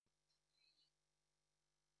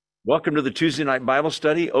Welcome to the Tuesday night Bible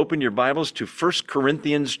study. Open your Bibles to 1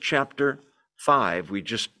 Corinthians chapter 5. We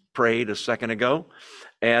just prayed a second ago.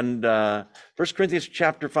 And 1 Corinthians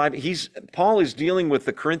chapter 5, Paul is dealing with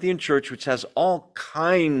the Corinthian church, which has all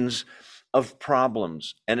kinds of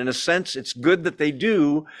problems. And in a sense, it's good that they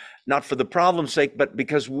do, not for the problem's sake, but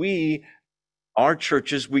because our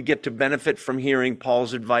churches, we get to benefit from hearing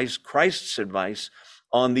Paul's advice, Christ's advice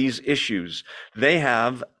on these issues. They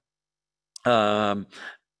have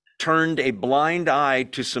turned a blind eye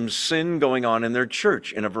to some sin going on in their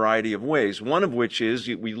church in a variety of ways. One of which is,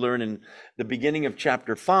 we learn in the beginning of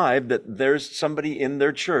chapter 5 that there's somebody in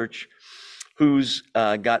their church who's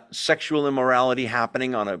got sexual immorality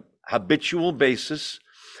happening on a habitual basis,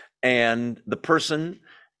 and the person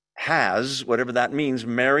has, whatever that means,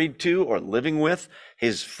 married to or living with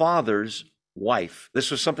his father's wife.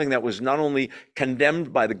 This was something that was not only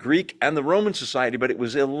condemned by the Greek and the Roman society, but it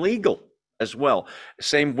was illegal as well.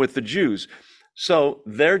 Same with the Jews. So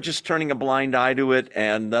they're just turning a blind eye to it,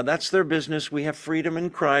 and that's their business. We have freedom in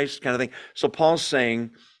Christ, kind of thing. So Paul's saying,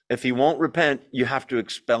 if he won't repent, you have to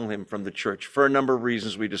expel him from the church for a number of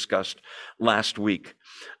reasons we discussed last week.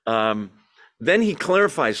 Then he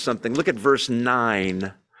clarifies something. Look at verse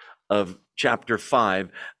 9 of chapter 5.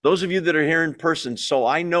 Those of you that are here in person, so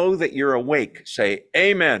I know that you're awake, say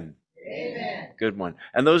amen. Amen. Good one.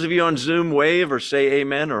 And those of you on Zoom, wave or say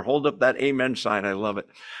amen or hold up that amen sign. I love it.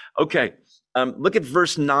 Okay. Look at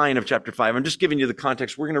verse 9 of chapter 5. I'm just giving you the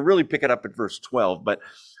context. We're going to really pick it up at verse 12. But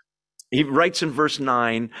he writes in verse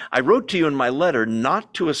 9, I wrote to you in my letter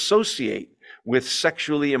not to associate with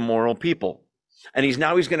sexually immoral people. And he's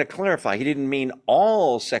going to clarify. He didn't mean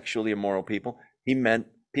all sexually immoral people. He meant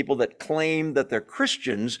people that claim that they're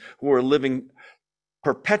Christians who are living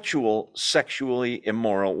perpetual sexually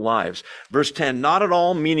immoral lives. Verse 10, not at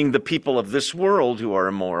all meaning the people of this world who are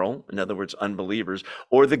immoral, in other words, unbelievers,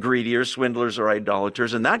 or the greedy or swindlers or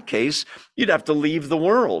idolaters. In that case, you'd have to leave the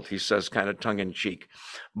world, he says, kind of tongue in cheek.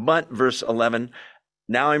 But verse 11,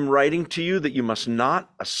 now I'm writing to you that you must not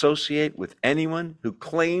associate with anyone who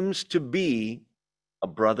claims to be a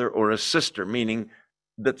brother or a sister, meaning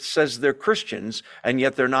that says they're Christians, and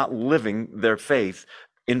yet they're not living their faith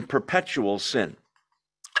in perpetual sin.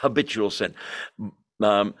 Habitual sin.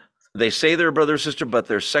 They say they're a brother or sister, but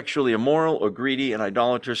they're sexually immoral or greedy, an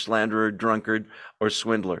idolater, slanderer, drunkard, or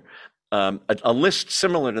swindler. A list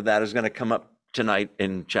similar to that is going to come up tonight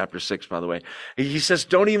in chapter 6, by the way. He says,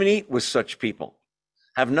 don't even eat with such people.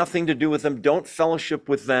 Have nothing to do with them. Don't fellowship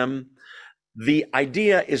with them. The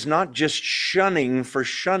idea is not just shunning for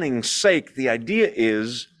shunning's sake. The idea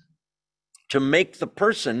is to make the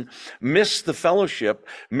person miss the fellowship,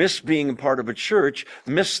 miss being a part of a church,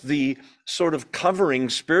 miss the sort of covering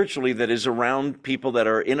spiritually that is around people that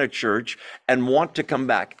are in a church and want to come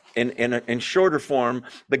back. In shorter form,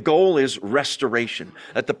 the goal is restoration,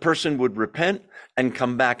 that the person would repent and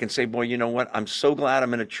come back and say, boy, you know what? I'm so glad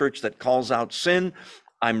I'm in a church that calls out sin.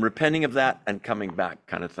 I'm repenting of that and coming back,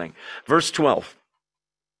 kind of thing. Verse 12.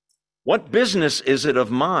 What business is it of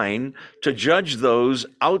mine to judge those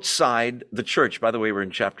outside the church? By the way, we're in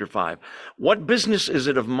chapter 5. What business is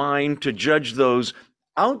it of mine to judge those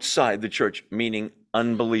outside the church, meaning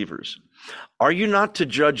unbelievers? Are you not to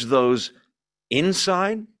judge those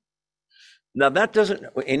inside? Now that doesn't,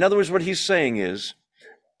 in other words, what he's saying is,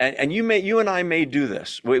 and you and I may do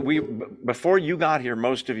this. We before you got here,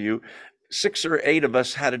 most of you, 6 or 8 of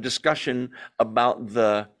us had a discussion about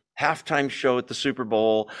the halftime show at the Super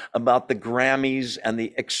Bowl, about the Grammys and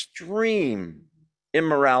the extreme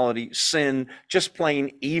immorality, sin, just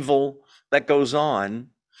plain evil that goes on.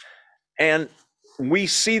 And we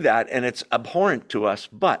see that and it's abhorrent to us,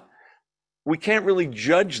 but we can't really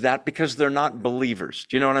judge that because they're not believers.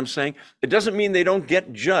 Do you know what I'm saying? It doesn't mean they don't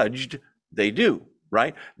get judged. They do,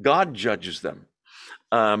 right? God judges them.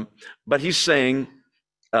 But he's saying,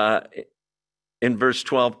 in verse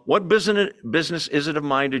 12, what business is it of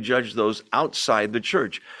mine to judge those outside the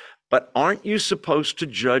church? But aren't you supposed to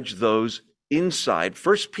judge those inside?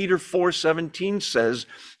 1 Peter 4:17 says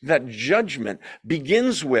that judgment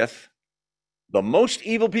begins with the most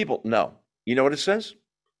evil people. No, you know what it says?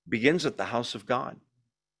 Begins at the house of God.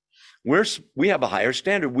 We have a higher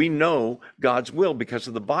standard. We know God's will because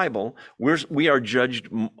of the Bible. We are judged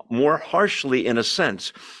more harshly in a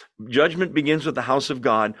sense. Judgment begins with the house of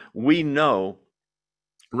God. We know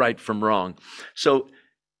right from wrong. So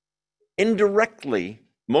indirectly,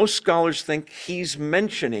 most scholars think he's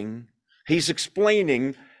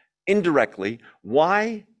explaining indirectly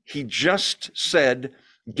why he just said,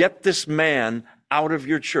 get this man out of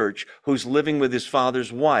your church who's living with his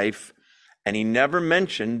father's wife. And he never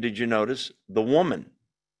mentioned, did you notice, the woman?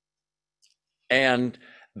 And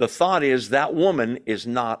the thought is that woman is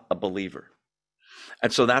not a believer.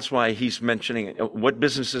 And so that's why he's mentioning, what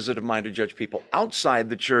business is it of mine to judge people outside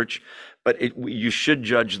the church, but you should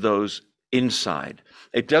judge those inside.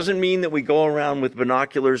 It doesn't mean that we go around with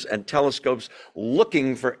binoculars and telescopes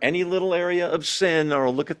looking for any little area of sin, or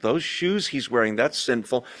look at those shoes he's wearing, that's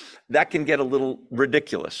sinful. That can get a little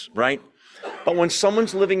ridiculous, right? But when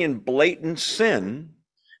someone's living in blatant sin,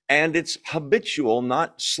 and it's habitual,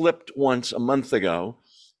 not slipped once a month ago,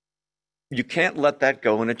 you can't let that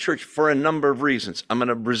go in a church for a number of reasons. I'm going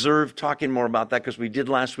to reserve talking more about that because we did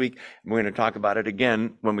last week. And we're going to talk about it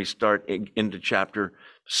again when we start into chapter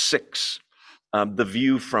 6. The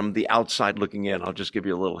view from the outside looking in. I'll just give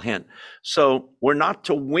you a little hint. So we're not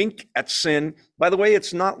to wink at sin. By the way,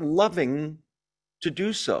 it's not loving to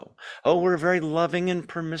do so. Oh, we're a very loving and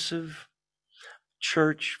permissive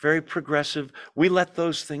church, very progressive. We let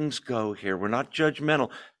those things go here. We're not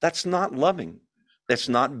judgmental. That's not loving. That's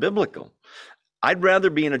not biblical. I'd rather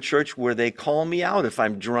be in a church where they call me out if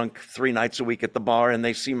I'm drunk 3 nights a week at the bar and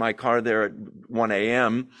they see my car there at 1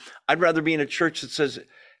 a.m. I'd rather be in a church that says,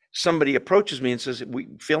 somebody approaches me and says, we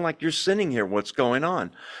feel like you're sinning here. What's going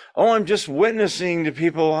on? Oh, I'm just witnessing to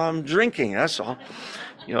people I'm drinking. That's all.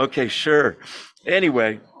 Okay, sure.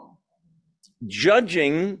 Anyway,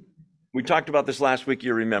 judging, we talked about this last week,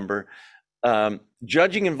 you remember.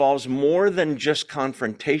 Judging involves more than just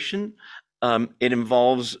confrontation. It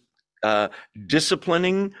involves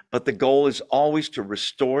disciplining, but the goal is always to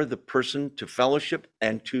restore the person to fellowship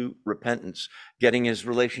and to repentance, getting his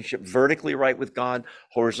relationship vertically right with God,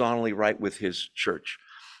 horizontally right with his church.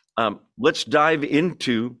 Let's dive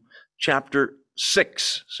into chapter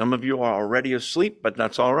 6. Some of you are already asleep, but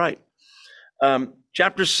that's all right.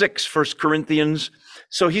 Chapter 6, 1 Corinthians.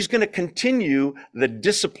 So he's going to continue the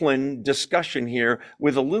discipline discussion here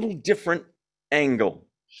with a little different angle.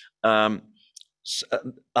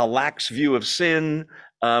 A lax view of sin,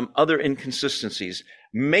 other inconsistencies.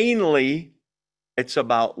 Mainly, it's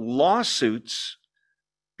about lawsuits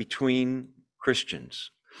between Christians.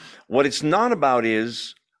 What it's not about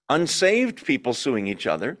is unsaved people suing each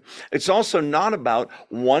other. It's also not about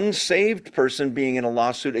one saved person being in a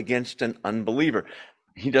lawsuit against an unbeliever.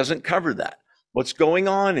 He doesn't cover that. What's going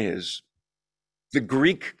on is the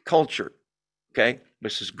Greek culture, okay?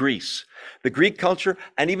 This is Greece. The Greek culture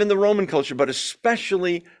and even the Roman culture, but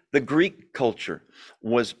especially the Greek culture,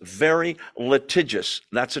 was very litigious.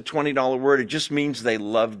 That's a $20 word. It just means they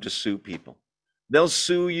love to sue people. They'll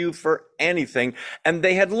sue you for anything. And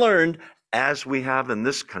they had learned, as we have in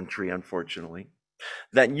this country, unfortunately,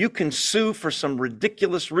 that you can sue for some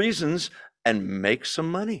ridiculous reasons and make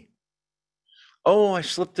some money. Oh, I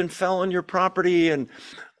slipped and fell on your property, and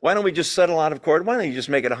why don't we just settle out of court? Why don't you just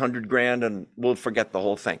make it $100,000 and we'll forget the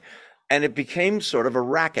whole thing? And it became sort of a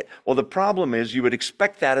racket. Well, the problem is you would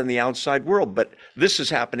expect that in the outside world, but this is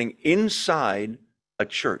happening inside a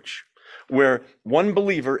church where one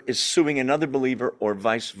believer is suing another believer or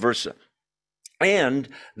vice versa. And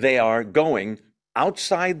they are going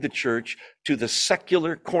outside the church to the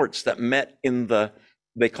secular courts that met in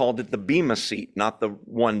they called it the Bema seat, not the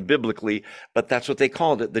one biblically, but that's what they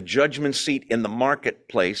called it, the judgment seat in the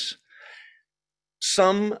marketplace.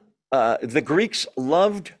 The Greeks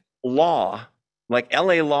loved law, like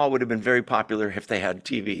LA Law would have been very popular if they had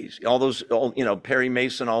TVs. All those, Perry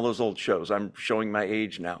Mason, all those old shows. I'm showing my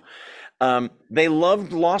age now. They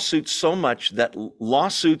loved lawsuits so much that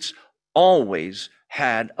lawsuits always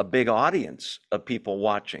had a big audience of people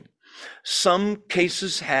watching. Some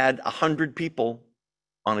cases had 100 people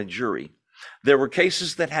on a jury. There were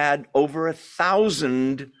cases that had over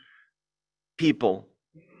 1,000 people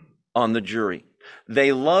on the jury.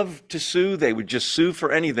 They loved to sue. They would just sue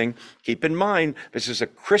for anything. Keep in mind, this is a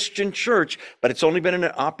Christian church, but it's only been in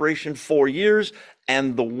operation 4 years.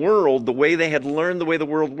 And the world, the way they had learned the way the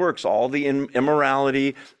world works, all the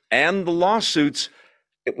immorality and the lawsuits,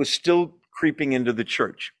 it was still creeping into the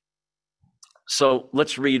church. So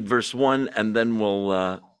let's read verse 1 and then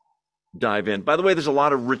we'll dive in. By the way, there's a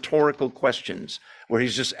lot of rhetorical questions where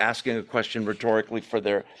he's just asking a question rhetorically for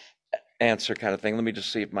their answer kind of thing. Let me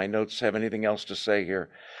just see if my notes have anything else to say here.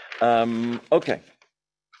 Okay.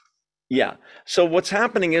 Yeah. So what's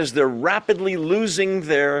happening is they're rapidly losing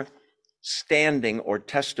their standing or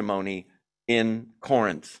testimony in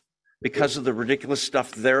Corinth because of the ridiculous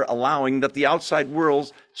stuff they're allowing that the outside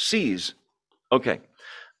world sees. Okay.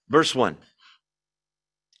 Verse 1.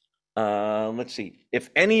 Let's see. If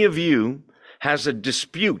any of you has a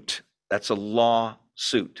dispute, that's a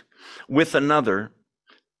lawsuit, with another,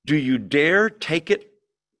 do you dare take it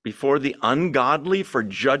before the ungodly for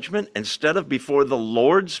judgment instead of before the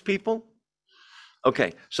Lord's people?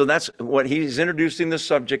 Okay, so that's what he's introducing the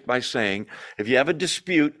subject by saying, if you have a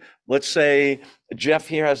dispute, let's say Jeff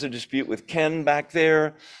here has a dispute with Ken back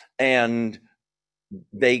there, and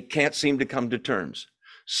they can't seem to come to terms.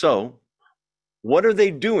 So what are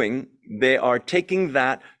they doing? They are taking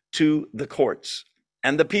that to the courts.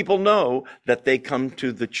 And the people know that they come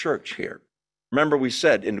to the church here. Remember, we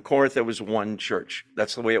said in Corinth there was one church.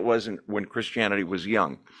 That's the way it was when Christianity was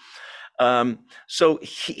young. So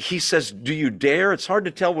he says, do you dare? It's hard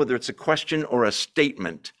to tell whether it's a question or a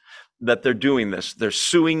statement that they're doing this. They're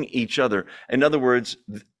suing each other. In other words,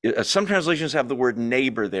 some translations have the word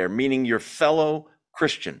neighbor there, meaning your fellow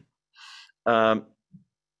Christian.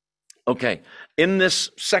 Okay, in this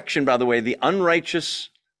section, by the way, the unrighteous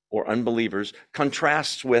or unbelievers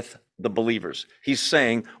contrasts with the believers. He's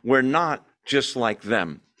saying we're not just like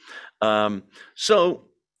them. So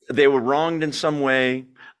they were wronged in some way.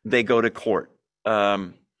 They go to court.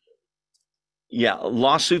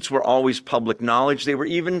 Lawsuits were always public knowledge. They were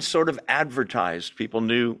even sort of advertised. People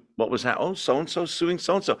knew what was happening. Oh, so-and-so suing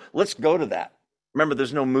so-and-so. Let's go to that. Remember,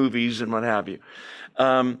 there's no movies and what have you.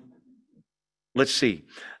 Let's see.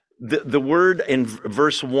 The word in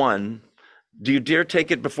verse 1, do you dare take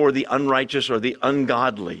it before the unrighteous or the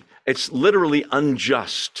ungodly? It's literally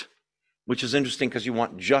unjust, which is interesting because you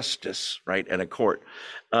want justice, right, in a court.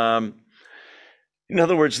 In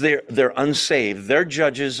other words, they're unsaved. Their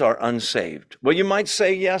judges are unsaved. Well, you might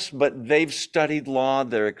say yes, but they've studied law.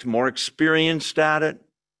 They're more experienced at it,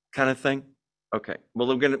 kind of thing. Okay.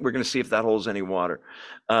 Well, we're gonna see if that holds any water.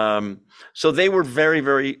 So they were very,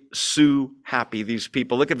 very sue happy. These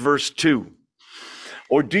people. Look at verse 2.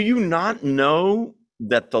 Or do you not know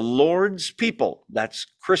that the Lord's people, that's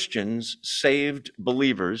Christians, saved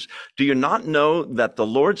believers, do you not know that the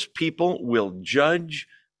Lord's people will judge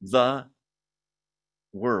the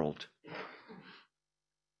world?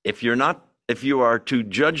 If you are to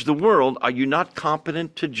judge the world, are you not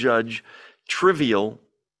competent to judge trivial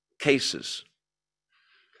cases?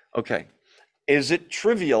 Okay. Is it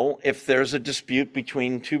trivial if there's a dispute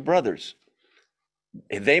between two brothers?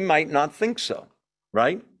 They might not think so,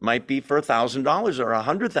 right? Might be for $1,000 or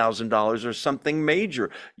 $100,000 or something major.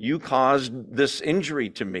 You caused this injury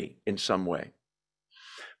to me in some way.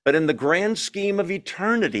 But in the grand scheme of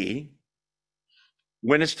eternity,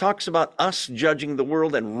 when it talks about us judging the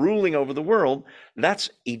world and ruling over the world, that's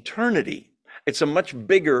eternity. It's a much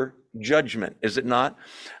bigger judgment, is it not?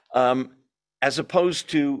 As opposed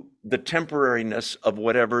to the temporariness of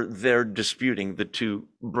whatever they're disputing, the two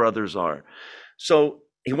brothers are. So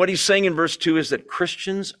what he's saying in verse 2 is that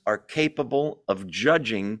Christians are capable of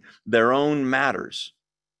judging their own matters.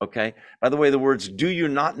 Okay? By the way, the words do you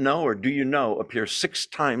not know or do you know appear 6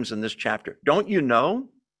 times in this chapter. Don't you know?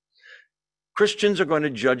 Christians are going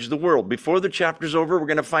to judge the world. Before the chapter's over, we're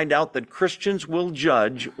going to find out that Christians will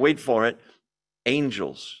judge, wait for it,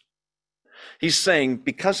 angels. He's saying,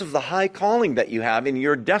 because of the high calling that you have in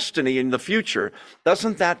your destiny in the future,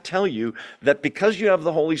 doesn't that tell you that because you have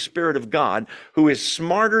the Holy Spirit of God, who is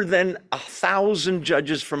smarter than 1,000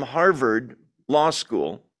 judges from Harvard Law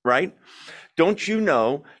School, right? Don't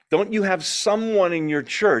you have someone in your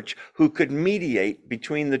church who could mediate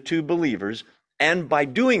between the two believers? And by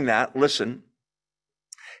doing that, listen,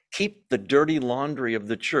 keep the dirty laundry of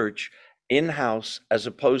the church in-house as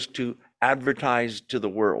opposed to advertised to the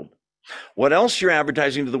world. What else you're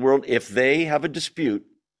advertising to the world, if they have a dispute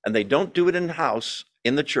and they don't do it in-house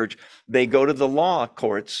in the church, they go to the law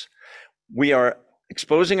courts. We are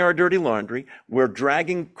exposing our dirty laundry. We're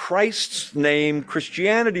dragging Christ's name,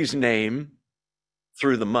 Christianity's name,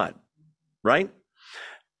 through the mud, right?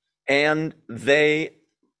 And they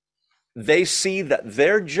see that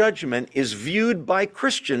their judgment is viewed by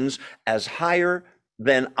Christians as higher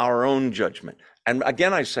than our own judgment. And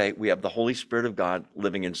again, I say we have the Holy Spirit of God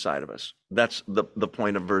living inside of us. That's the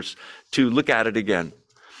point of verse 2. Look at it again.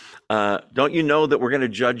 Don't you know that we're going to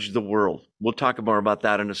judge the world? We'll talk more about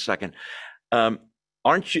that in a second.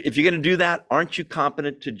 Aren't you, if you're going to do that, aren't you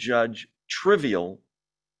competent to judge trivial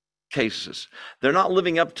cases? They're not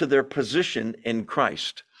living up to their position in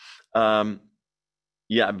Christ.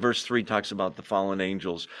 Verse 3 talks about the fallen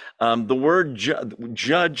angels. The word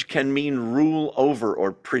judge can mean rule over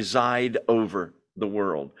or preside over the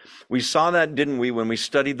world. We saw that, didn't we, when we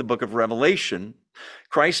studied the book of Revelation?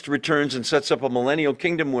 Christ returns and sets up a millennial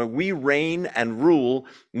kingdom where we reign and rule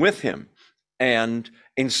with him and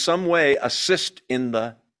in some way assist in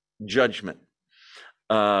the judgment.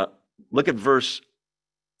 Look at verse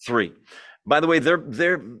 3. By the way,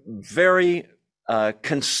 they're very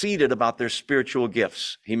conceited about their spiritual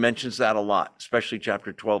gifts. He mentions that a lot, especially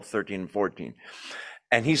chapter 12, 13, and 14.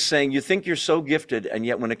 And he's saying, you think you're so gifted, and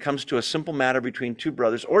yet when it comes to a simple matter between two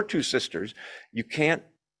brothers or two sisters, you can't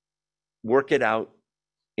work it out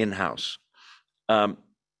in-house.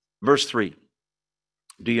 Verse 3,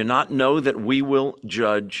 do you not know that we will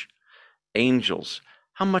judge angels?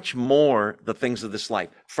 How much more the things of this life,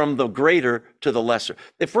 from the greater to the lesser?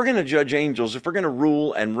 If we're going to judge angels, if we're going to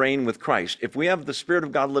rule and reign with Christ, if we have the Spirit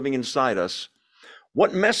of God living inside us,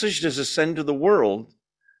 what message does it send to the world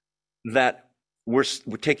that we're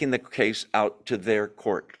taking the case out to their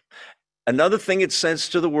court? Another thing it says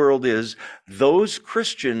to the world is those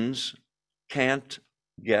Christians can't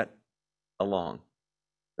get along.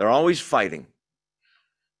 They're always fighting.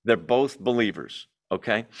 They're both believers,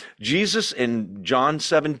 okay? Jesus in John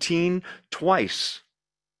 17 twice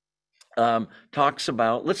talks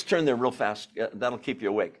about, let's turn there real fast. That'll keep you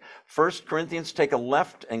awake. 1 Corinthians, take a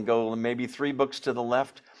left and go maybe 3 books to the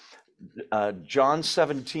left. John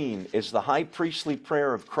 17 is the high priestly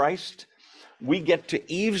prayer of Christ. We get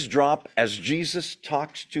to eavesdrop as Jesus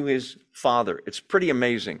talks to his Father. It's pretty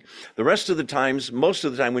amazing. The rest of the times, most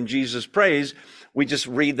of the time when Jesus prays, we just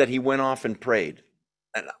read that he went off and prayed.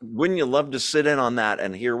 And wouldn't you love to sit in on that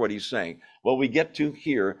and hear what he's saying? Well, we get to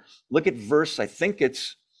here. Look at verse, I think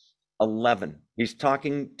it's 11. He's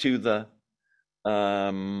talking to the,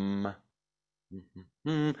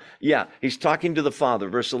 he's talking to the Father,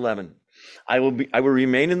 verse 11. I will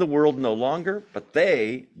remain in the world no longer, but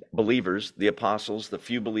they, believers, the apostles, the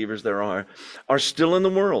few believers there are still in the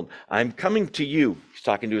world. I'm coming to you. He's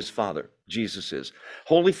talking to his Father, Jesus is.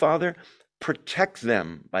 Holy Father, protect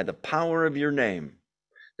them by the power of your name.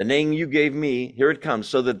 The name you gave me, here it comes,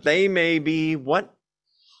 so that they may be what?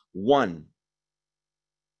 One.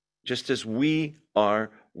 Just as we are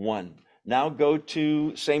one. Now go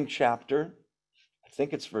to same chapter. I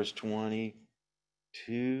think it's verse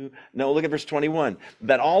 22. No, look at verse 21.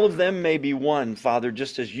 That all of them may be one, Father,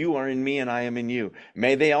 just as you are in me and I am in you.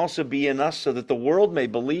 May they also be in us, so that the world may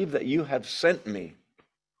believe that you have sent me.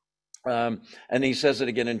 And he says it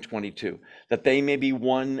again in 22. That they may be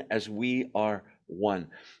one as we are one.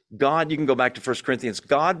 God, you can go back to 1 Corinthians.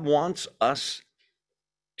 God wants us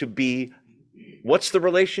to be, what's the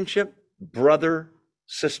relationship? Brother,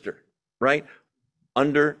 sister, right?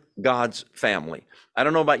 Under God's family. I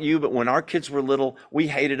don't know about you, but when our kids were little, we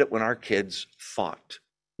hated it when our kids fought.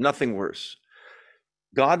 Nothing worse.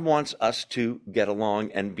 God wants us to get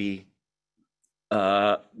along and be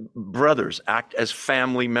brothers, act as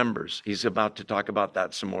family members. He's about to talk about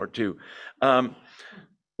that some more too.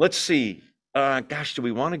 Let's see. Gosh, do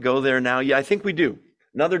we want to go there now? Yeah, I think we do.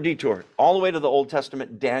 Another detour all the way to the Old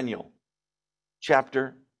Testament, Daniel,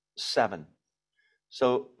 chapter 7.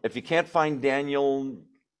 So if you can't find Daniel,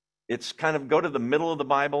 it's kind of go to the middle of the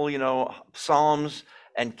Bible, Psalms,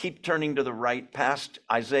 and keep turning to the right past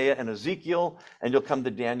Isaiah and Ezekiel, and you'll come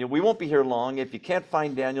to Daniel. We won't be here long. If you can't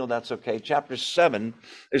find Daniel, that's okay. Chapter 7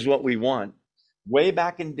 is what we want. Way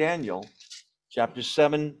back in Daniel, chapter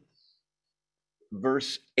 7,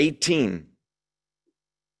 verse 18.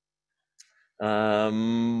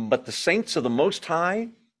 But the saints of the Most High,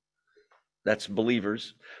 that's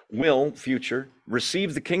believers, will, future,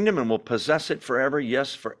 receive the kingdom and will possess it forever.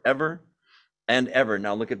 Yes, forever and ever.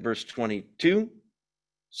 Now look at verse 22,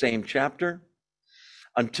 same chapter.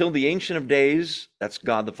 Until the Ancient of Days, that's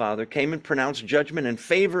God the Father, came and pronounced judgment in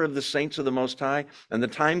favor of the saints of the Most High, and the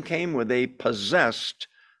time came where they possessed,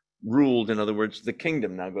 ruled, in other words, the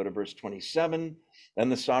kingdom. Now go to verse 27. Then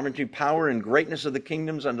the sovereignty, power, and greatness of the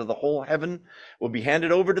kingdoms under the whole heaven will be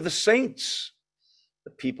handed over to the saints,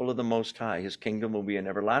 the people of the Most High. His kingdom will be an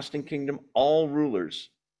everlasting kingdom. All rulers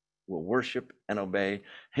will worship and obey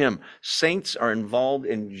him. Saints are involved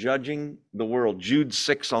in judging the world. Jude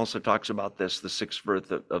 6 also talks about this, the 6th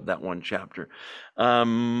verse of that one chapter.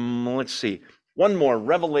 Let's see. One more,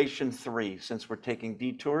 Revelation 3, since we're taking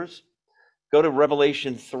detours. Go to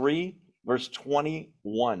Revelation 3, verse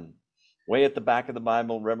 21. Way at the back of the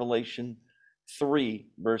Bible, Revelation 3,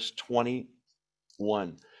 verse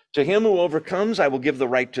 21. To him who overcomes, I will give the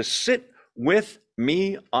right to sit with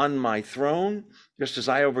me on my throne, just as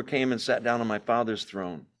I overcame and sat down on my Father's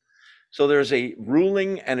throne. So there's a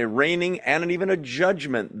ruling and a reigning and even a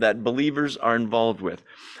judgment that believers are involved with.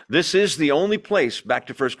 This is the only place, back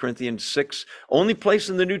to 1 Corinthians 6, only place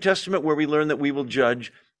in the New Testament where we learn that we will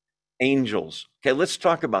judge angels. Okay, let's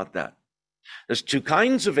talk about that. There's two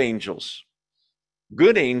kinds of angels,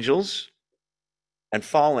 good angels and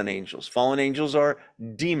fallen angels. Fallen angels are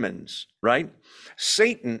demons, right?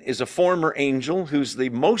 Satan is a former angel who's the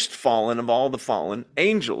most fallen of all the fallen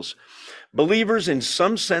angels. Believers in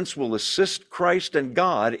some sense will assist Christ and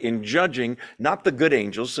God in judging, not the good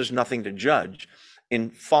angels, there's nothing to judge, in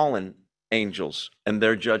fallen angels and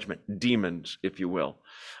their judgment, demons, if you will,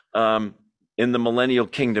 in the millennial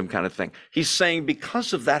kingdom kind of thing. He's saying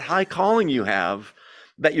because of that high calling you have,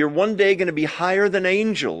 that you're one day going to be higher than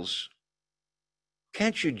angels,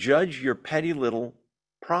 can't you judge your petty little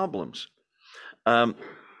problems?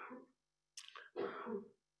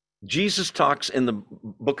 Jesus talks in the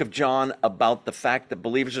book of John about the fact that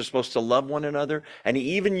believers are supposed to love one another, and he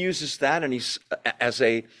even uses that and he's as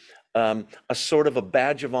a sort of a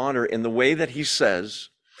badge of honor in the way that he says,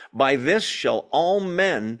 "By this shall all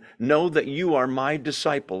men know that you are my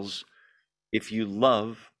disciples, if you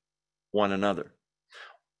love one another."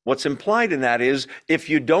 What's implied in that is if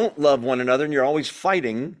you don't love one another and you're always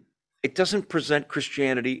fighting, it doesn't present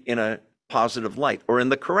Christianity in a positive light, or in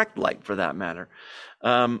the correct light for that matter.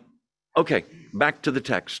 Okay, back to the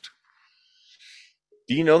text.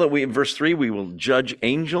 Do you know that in verse 3, we will judge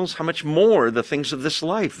angels? How much more the things of this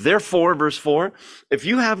life? Therefore, verse 4, if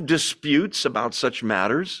you have disputes about such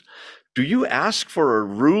matters, do you ask for a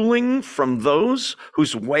ruling from those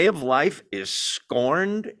whose way of life is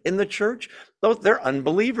scorned in the church? Though they're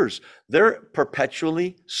unbelievers. They're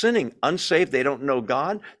perpetually sinning, unsaved. They don't know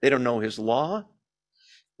God. They don't know his law.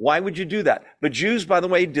 Why would you do that? The Jews, by the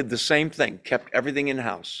way, did the same thing, kept everything in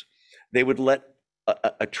house. They would let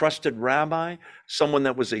a trusted rabbi, someone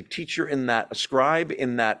that was a teacher in that, a scribe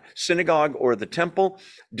in that synagogue or the temple,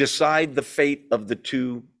 decide the fate of the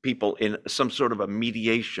two people in some sort of a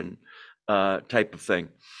mediation type of thing.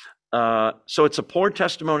 So it's a poor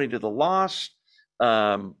testimony to the lost.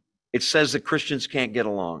 It says that Christians can't get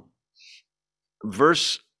along.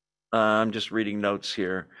 I'm just reading notes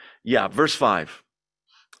here. Yeah, verse 5.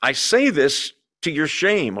 I say this to your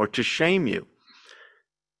shame, or to shame you.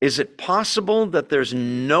 Is it possible that there's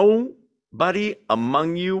nobody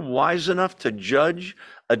among you wise enough to judge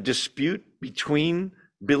a dispute between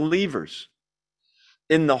believers?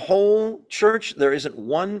 In the whole church, there isn't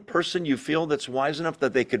one person you feel that's wise enough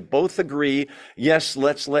that they could both agree, yes,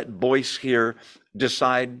 let's let Boyce here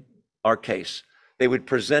decide our case. They would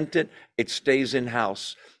present it, it stays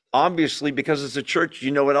in-house. Obviously, because it's a church, you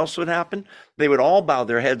know what else would happen? They would all bow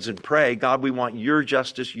their heads and pray, God, we want your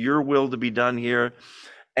justice, your will to be done here.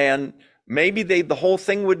 And maybe the whole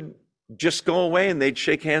thing would just go away and they'd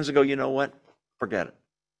shake hands and go, you know what? Forget it.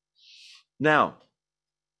 Now,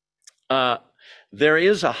 there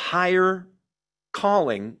is a higher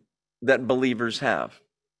calling that believers have.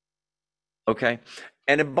 Okay?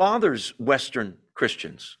 And it bothers Western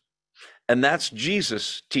Christians. And that's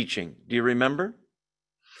Jesus' teaching. Do you remember?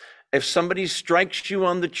 If somebody strikes you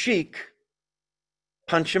on the cheek,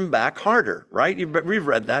 punch him back harder, right? We've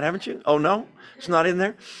read that, haven't you? Oh, no? It's not in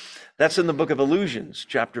there? That's in the book of Ephesians,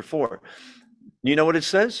 chapter 4. You know what it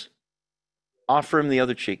says? Offer him the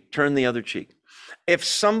other cheek. Turn the other cheek. If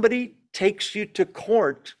somebody takes you to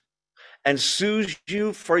court and sues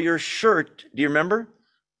you for your shirt, do you remember?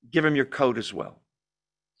 Give him your coat as well.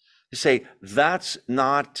 You say, that's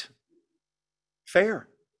not fair.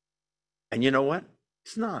 And you know what?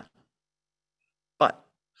 It's not. But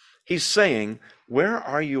he's saying, where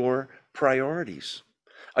are your priorities?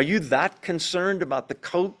 Are you that concerned about the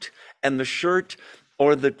coat and the shirt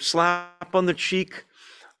or the slap on the cheek?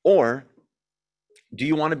 Or do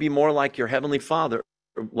you want to be more like your heavenly Father,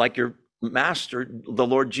 like your master, the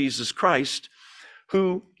Lord Jesus Christ,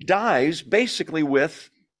 who dies basically with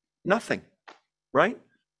nothing, right?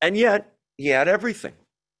 And yet he had everything.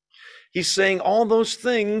 He's saying all those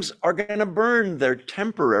things are going to burn. They're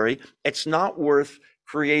temporary. It's not worth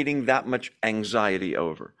creating that much anxiety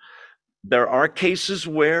over. There are cases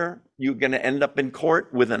where you're going to end up in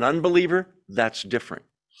court with an unbeliever. That's different.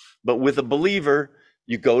 But with a believer,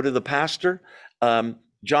 you go to the pastor.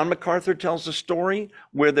 John MacArthur tells a story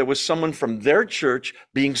where there was someone from their church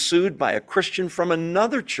being sued by a Christian from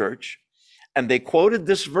another church. And they quoted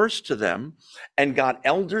this verse to them and got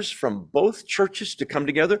elders from both churches to come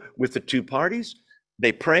together with the two parties.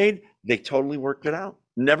 They prayed. They totally worked it out.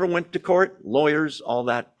 Never went to court, lawyers, all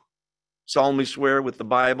that. Solemnly swear with the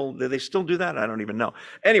Bible. Do they still do that? I don't even know.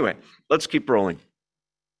 Anyway, let's keep rolling.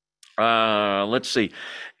 Let's see.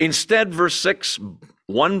 Instead, verse 6,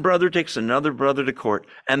 one brother takes another brother to court,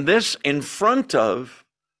 and this in front of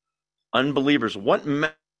unbelievers. What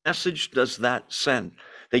message does that send?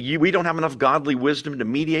 That we don't have enough godly wisdom to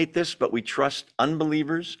mediate this, but we trust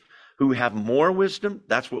unbelievers who have more wisdom?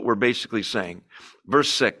 That's what we're basically saying. Verse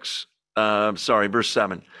 7.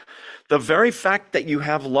 The very fact that you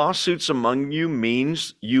have lawsuits among you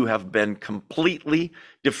means you have been completely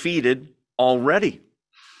defeated already.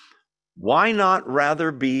 Why not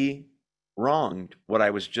rather be wronged? What I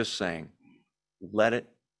was just saying. Let it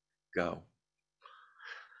go.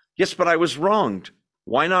 Yes, but I was wronged.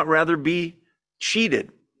 Why not rather be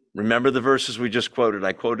cheated? Remember the verses we just quoted.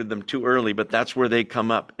 I quoted them too early, but that's where they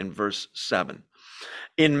come up in verse 7.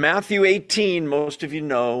 In Matthew 18, most of you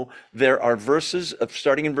know, there are verses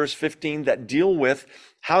starting in verse 15 that deal with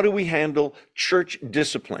how do we handle church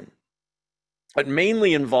discipline. It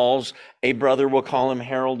mainly involves a brother, we'll call him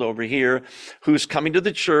Harold over here, who's coming to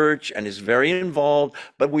the church and is very involved,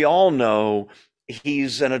 but we all know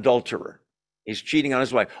he's an adulterer. He's cheating on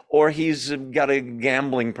his wife, or he's got a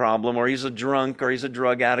gambling problem, or he's a drunk, or he's a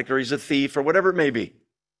drug addict, or he's a thief, or whatever it may be.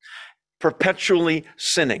 Perpetually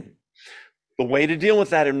sinning. The way to deal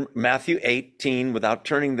with that in Matthew 18, without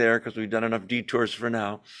turning there, because we've done enough detours for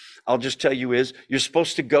now, I'll just tell you is, you're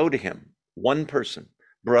supposed to go to him, one person,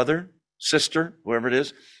 brother, sister, whoever it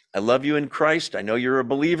is. I love you in Christ. I know you're a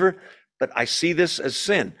believer, but I see this as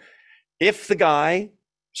sin. If the guy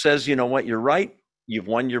says, you know what, you're right, you've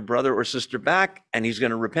won your brother or sister back, and he's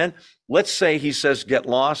going to repent. Let's say he says, get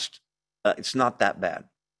lost. It's not that bad.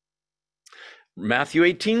 Matthew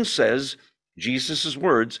 18 says, Jesus'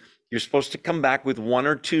 words, you're supposed to come back with one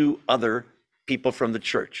or two other people from the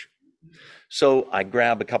church. So I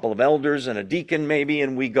grab a couple of elders and a deacon maybe,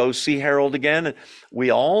 and we go see Harold again. And we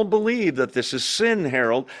all believe that this is sin,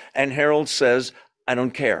 Harold. And Harold says, I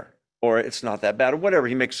don't care, or it's not that bad, or whatever.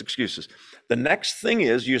 He makes excuses. The next thing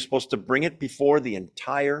is you're supposed to bring it before the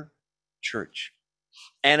entire church.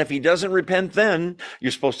 And if he doesn't repent, then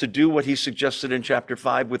you're supposed to do what he suggested in chapter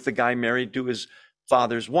 5 with the guy married to his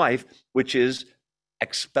father's wife, which is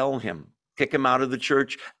expel him, kick him out of the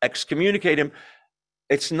church, excommunicate him.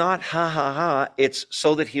 It's not ha ha ha. It's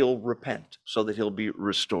so that he'll repent, so that he'll be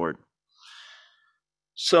restored.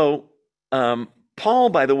 So Paul,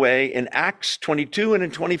 by the way, in Acts 22 and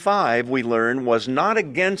in 25, we learn, was not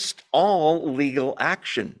against all legal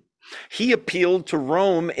action. He appealed to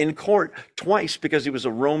Rome in court twice because he was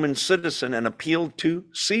a Roman citizen and appealed to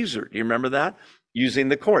Caesar. Do you remember that? Using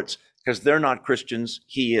the courts, because they're not Christians.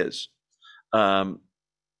 He is.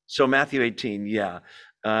 So Matthew 18, we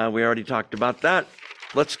already talked about that.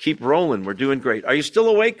 Let's keep rolling. We're doing great. Are you still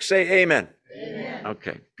awake? Say amen. Amen.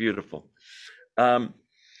 Okay, beautiful.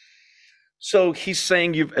 So he's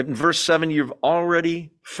saying in verse 7, you've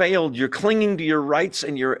already failed. You're clinging to your rights,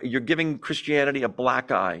 and you're giving Christianity a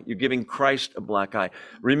black eye. You're giving Christ a black eye.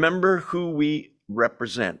 Remember who we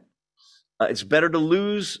represent. It's better to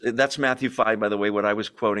lose, that's Matthew 5, by the way, what I was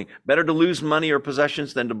quoting. Better to lose money or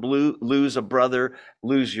possessions than to lose a brother,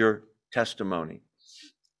 lose your testimony.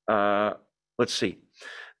 Let's see.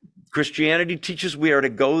 Christianity teaches we are to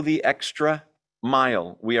go the extra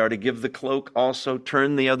mile. We are to give the cloak, also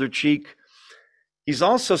turn the other cheek. He's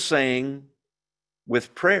also saying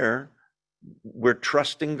with prayer, we're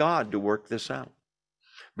trusting God to work this out.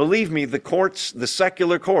 Believe me, the courts, the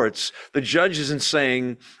secular courts, the judge isn't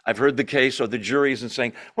saying, I've heard the case, or the jury isn't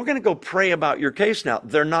saying, we're going to go pray about your case now.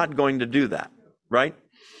 They're not going to do that, right?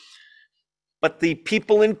 But the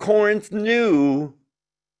people in Corinth knew,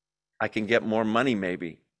 I can get more money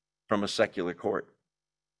maybe from a secular court.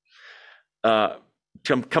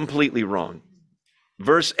 Completely wrong.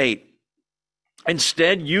 Verse 8.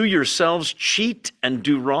 Instead, you yourselves cheat and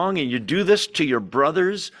do wrong, and you do this to your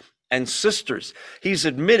brothers and sisters. He's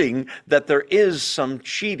admitting that there is some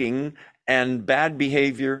cheating and bad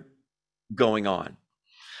behavior going on.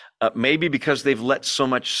 Maybe because they've let so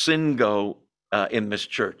much sin go in this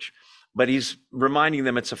church. But he's reminding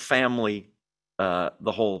them it's a family, the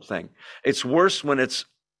whole thing. It's worse when it's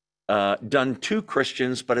done to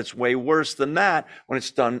Christians, but it's way worse than that when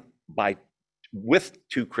it's done with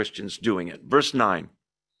two Christians doing it. Verse 9.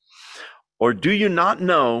 Or do you not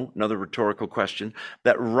know, another rhetorical question,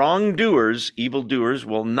 that wrongdoers, evildoers,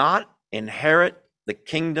 will not inherit the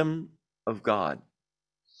kingdom of God?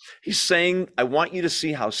 He's saying, I want you to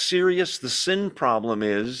see how serious the sin problem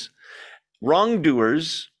is.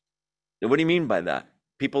 Wrongdoers, what do you mean by that?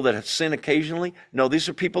 People that have sinned occasionally? No, these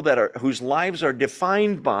are people whose lives are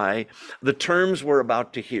defined by the terms we're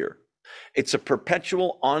about to hear. It's a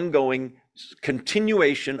perpetual, ongoing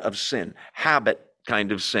continuation of sin, habit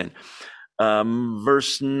kind of sin.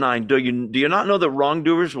 Verse 9, do you not know that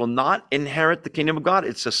wrongdoers will not inherit the kingdom of God?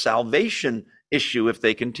 It's a salvation issue if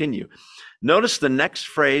they continue. Notice the next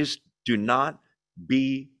phrase, do not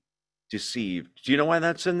be deceived. Do you know why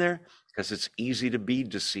that's in there? Because it's easy to be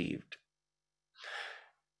deceived.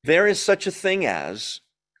 There is such a thing as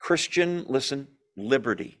Christian,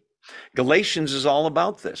 liberty. Galatians is all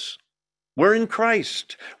about this. We're in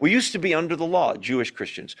Christ. We used to be under the law, Jewish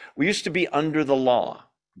Christians. We used to be under the law.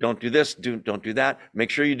 Don't do this, don't do that. Make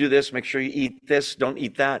sure you do this, make sure you eat this, don't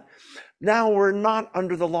eat that. Now we're not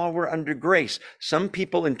under the law, we're under grace. Some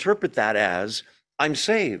people interpret that as, I'm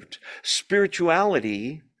saved.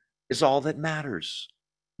 Spirituality is all that matters.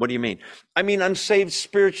 What do you mean? I mean, I'm saved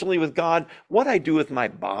spiritually with God. What I do with my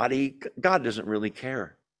body, God doesn't really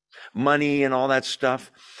care. Money and all that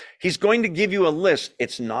stuff. He's going to give you a list.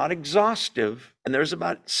 It's not exhaustive. And there's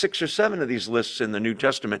about 6 or 7 of these lists in the New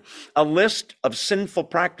Testament, a list of sinful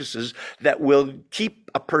practices that will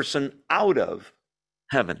keep a person out of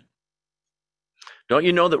heaven. Don't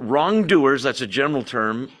you know that wrongdoers, that's a general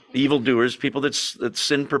term, evildoers, people that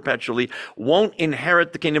sin perpetually, won't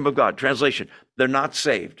inherit the kingdom of God? Translation, they're not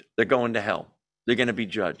saved. They're going to hell. They're going to be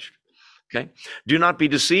judged. Okay. Do not be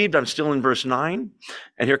deceived. I'm still in verse 9.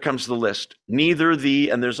 And here comes the list. Neither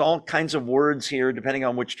and there's all kinds of words here, depending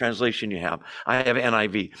on which translation you have. I have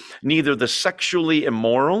NIV. Neither the sexually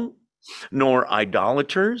immoral, nor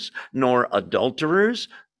idolaters, nor adulterers,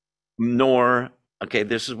 nor, okay,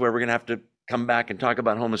 this is where we're going to have to come back and talk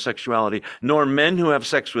about homosexuality, nor men who have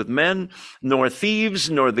sex with men, nor thieves,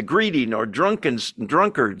 nor the greedy, nor drunkards,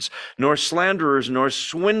 nor slanderers, nor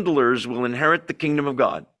swindlers will inherit the kingdom of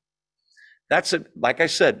God. That's it. Like I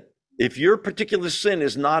said, if your particular sin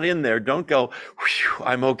is not in there, don't go,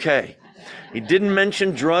 I'm okay. He didn't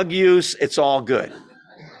mention drug use. It's all good.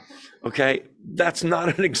 Okay. That's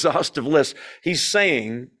not an exhaustive list. He's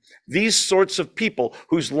saying these sorts of people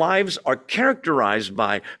whose lives are characterized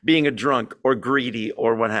by being a drunk or greedy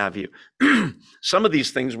or what have you. Some of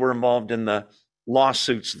these things were involved in the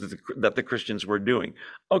lawsuits that the Christians were doing.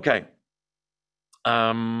 Okay.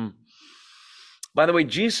 By the way,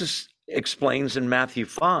 Jesus explains in Matthew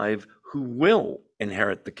 5 who will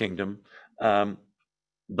inherit the kingdom,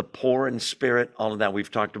 the poor in spirit, all of that.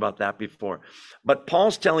 We've talked about that before. But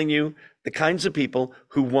Paul's telling you the kinds of people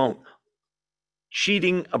who won't.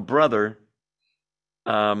 Cheating a brother,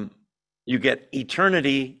 you get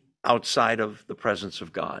eternity outside of the presence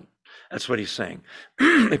of God. That's what he's saying.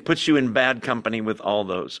 It puts you in bad company with all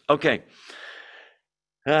those. Okay.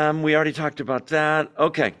 We already talked about that.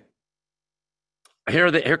 Okay.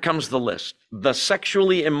 Here comes the list. The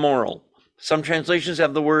sexually immoral. Some translations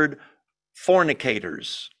have the word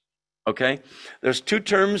fornicators. Okay. There's 2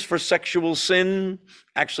 terms for sexual sin.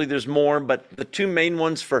 Actually, there's more, but the 2 main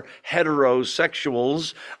ones for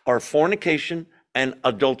heterosexuals are fornication and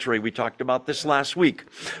adultery. We talked about this last week.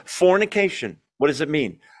 Fornication. What does it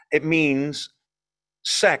mean? It means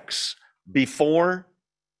sex before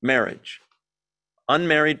marriage.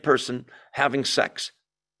 Unmarried person having sex,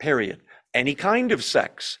 period. Any kind of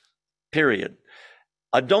sex, period.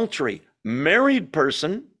 Adultery, married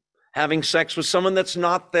person having sex with someone that's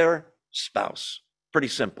not their spouse. Pretty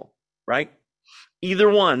simple, right? Either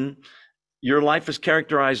one, your life is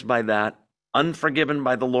characterized by that, unforgiven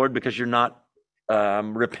by the Lord because you're not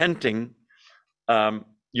repenting.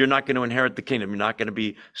 You're not going to inherit the kingdom. You're not going to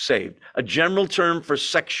be saved. A general term for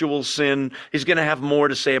sexual sin. He's going to have more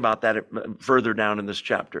to say about that further down in this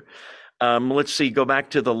chapter. Let's see, go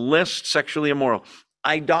back to the list, sexually immoral.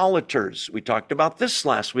 Idolaters. We talked about this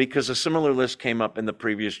last week because a similar list came up in the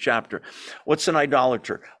previous chapter. What's an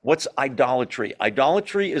idolater? What's idolatry?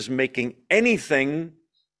 Idolatry is making anything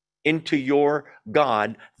into your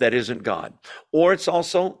God that isn't God. Or it's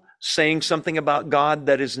also saying something about God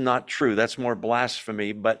that is not true. That's more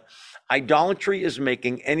blasphemy, but idolatry is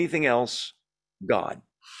making anything else God.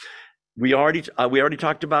 We already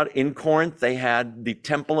talked about in Corinth, they had the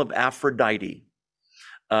temple of Aphrodite,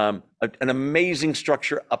 an amazing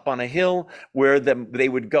structure up on a hill where they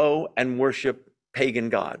would go and worship pagan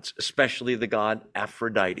gods, especially the god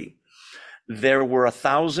Aphrodite. There were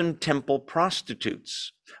 1,000 temple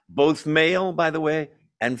prostitutes, both male, by the way,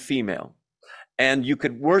 and female. And you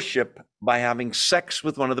could worship by having sex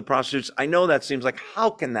with one of the prostitutes. I know that seems like, how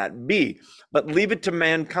can that be? But leave it to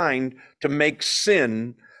mankind to make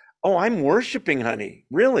sin. Oh, I'm worshiping, honey.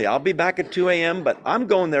 Really? I'll be back at 2 a.m., but I'm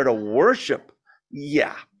going there to worship.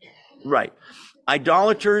 Yeah, right.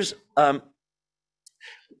 Idolaters,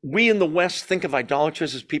 we in the West think of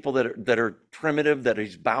idolaters as people that are primitive, that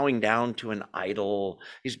he's bowing down to an idol.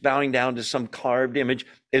 He's bowing down to some carved image.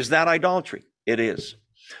 Is that idolatry? It is.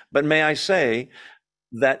 But may I say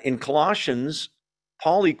that in Colossians,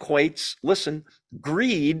 Paul equates, listen,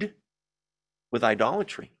 greed with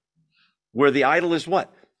idolatry, where the idol is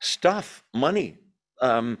what? Stuff, money,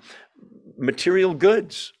 material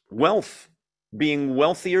goods, wealth, being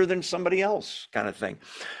wealthier than somebody else kind of thing.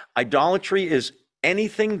 Idolatry is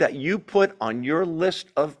anything that you put on your list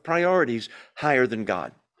of priorities higher than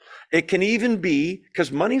God. It can even be, because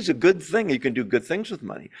money's a good thing. You can do good things with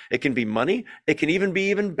money. It can be money. It can even be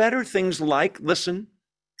even better things like, listen,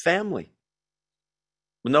 family.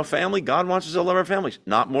 With no family, God wants us to love our families,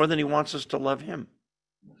 not more than he wants us to love him.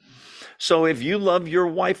 So if you love your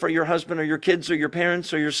wife or your husband or your kids or your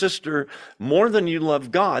parents or your sister more than you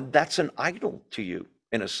love God, that's an idol to you,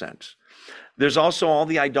 in a sense. There's also all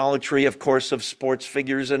the idolatry, of course, of sports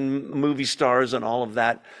figures and movie stars and all of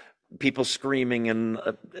that. People screaming, and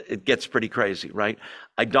it gets pretty crazy, right?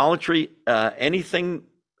 Idolatry, anything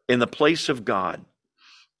in the place of God.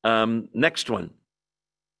 Next one,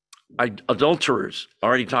 adulterers.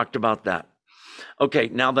 Already talked about that. Okay,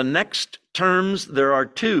 now the next terms, there are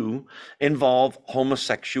two, involve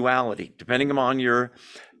homosexuality, depending on your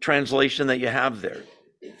translation that you have there.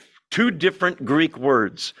 Two different Greek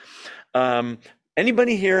words.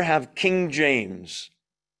 Anybody here have King James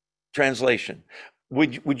translation?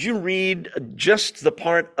 Would you read just the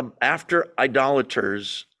part after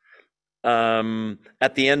idolaters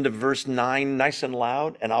at the end of verse 9, nice and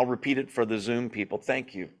loud, and I'll repeat it for the Zoom people.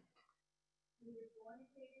 Thank you.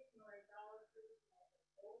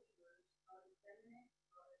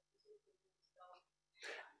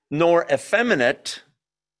 Nor effeminate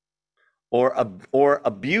or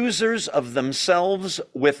abusers of themselves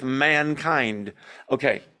with mankind.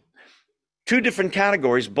 Okay, two different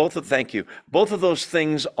categories, thank you. Both of those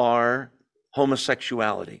things are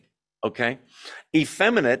homosexuality, okay?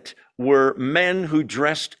 Effeminate were men who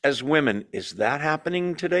dressed as women. Is that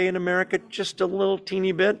happening today in America? Just a little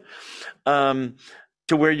teeny bit. To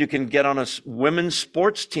where you can get on a women's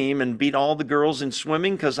sports team and beat all the girls in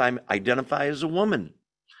swimming because I identify as a woman.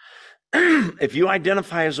 If you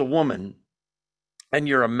identify as a woman and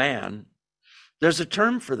you're a man, there's a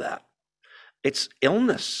term for that. It's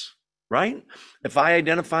illness, right? If I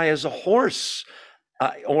identify as a horse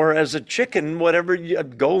or as a chicken, whatever,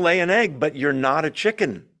 go lay an egg, but you're not a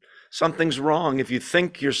chicken. Something's wrong. If you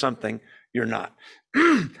think you're something, you're not.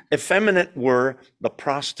 Effeminate were the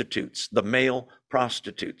prostitutes, the male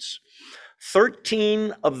prostitutes.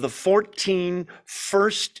 13 of the 14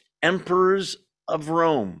 first emperors of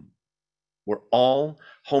Rome were all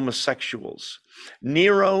homosexuals.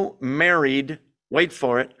 Nero married, wait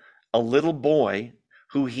for it, a little boy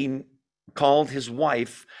who he called his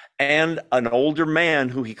wife and an older man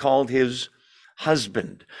who he called his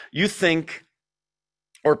husband. You think,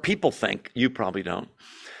 or people think, you probably don't,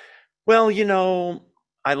 well, you know,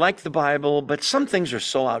 I like the Bible, but some things are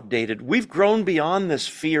so outdated. We've grown beyond this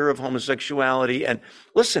fear of homosexuality. And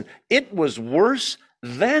listen, it was worse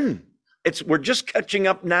then. We're just catching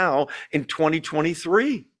up now in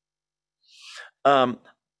 2023.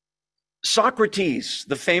 Socrates,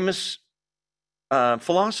 the famous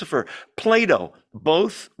philosopher, Plato,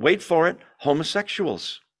 both, wait for it,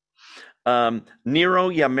 homosexuals.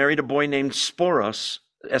 Nero, married a boy named Sporus,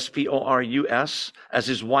 Sporus, as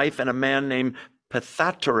his wife, and a man named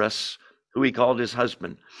Pythagoras, who he called his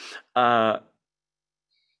husband.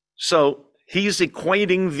 So he's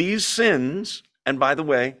equating these sins, and by the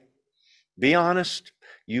way, be honest,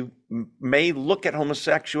 you may look at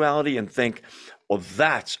homosexuality and think, well,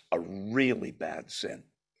 that's a really bad sin.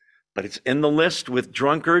 But it's in the list with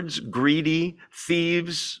drunkards, greedy,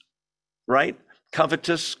 thieves, right?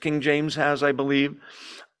 Covetous, King James has, I believe.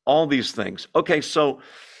 All these things. Okay, so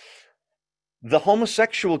the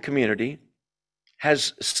homosexual community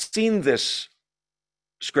has seen this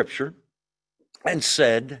scripture and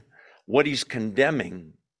said what he's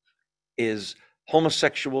condemning is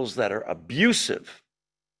homosexuals that are abusive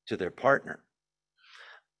to their partner.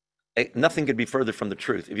 Nothing could be further from the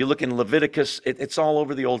truth. If you look in Leviticus, it's all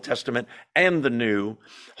over the Old Testament and the New.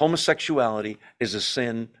 Homosexuality is a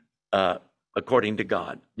sin according to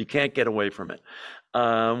God. You can't get away from it. We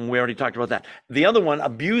already talked about that. The other one,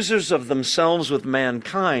 abusers of themselves with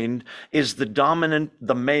mankind, is the dominant,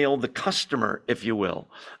 the male, the customer, if you will.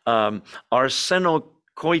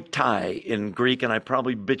 Arsenokoitai in Greek, and I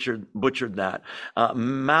probably butchered that.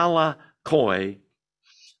 Malakoi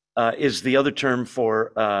is the other term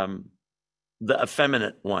for the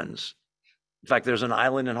effeminate ones. In fact, there's an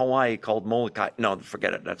island in Hawaii called Molokai. No,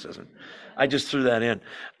 forget it. That doesn't. I just threw that in.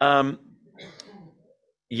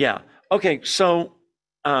 Yeah. Okay. So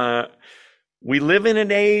we live in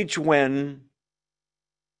an age when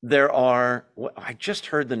there are. I just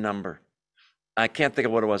heard the number. I can't think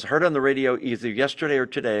of what it was. I heard on the radio either yesterday or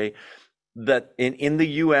today that in the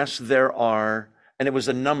U.S. there are, and it was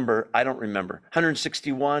a number I don't remember,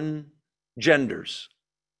 161 genders.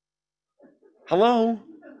 Hello.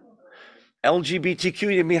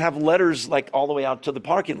 LGBTQ, you may have letters like all the way out to the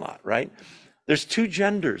parking lot, right? There's two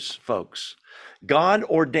genders, folks. God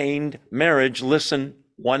ordained marriage, listen,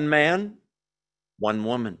 one man, one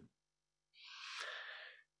woman.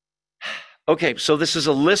 Okay, so this is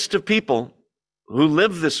a list of people who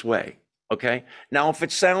live this way, okay? Now, if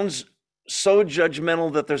it sounds so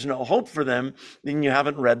judgmental that there's no hope for them, then you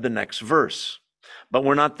haven't read the next verse. But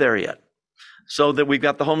we're not there yet. So that we've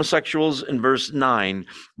got the homosexuals in verse 9.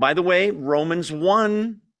 By the way, Romans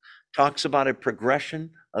 1 talks about a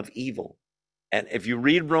progression of evil. And if you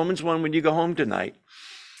read Romans 1 when you go home tonight,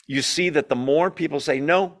 you see that the more people say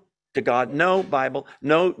no to God, no Bible,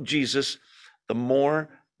 no Jesus, the more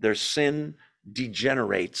their sin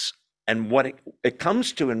degenerates. And what it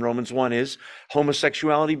comes to in Romans 1 is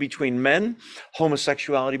homosexuality between men,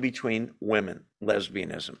 homosexuality between women,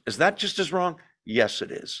 lesbianism. Is that just as wrong? Yes,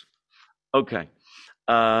 it is. Okay.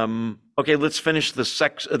 Okay, let's finish the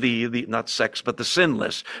sex, not sex, but the sin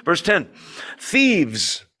list. Verse 10,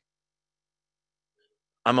 thieves.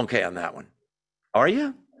 I'm okay on that one. Are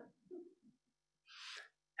you?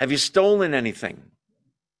 Have you stolen anything?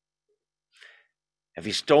 Have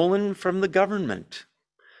you stolen from the government?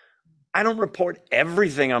 I don't report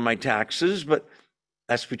everything on my taxes, but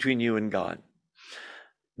that's between you and God.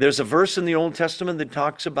 There's a verse in the Old Testament that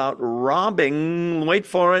talks about robbing, wait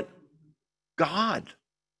for it, God.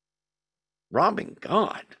 Robbing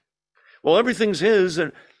God. Well, everything's his.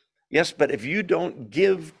 And yes, but if you don't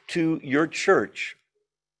give to your church,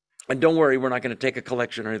 and don't worry, we're not going to take a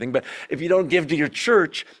collection or anything, but if you don't give to your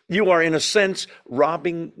church, you are in a sense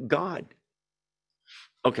robbing God.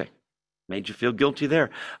 Okay. Made you feel guilty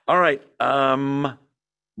there. All right.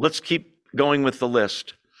 Let's keep going with the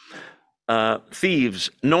list. Thieves,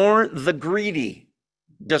 nor the greedy.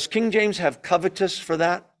 Does King James have covetous for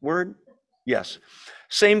that word? Yes.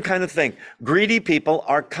 Same kind of thing. Greedy people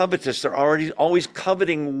are covetous. They're always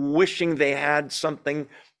coveting, wishing they had something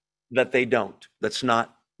that they don't, that's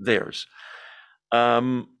not theirs.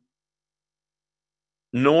 Nor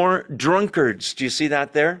drunkards. Do you see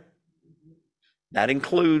that there? That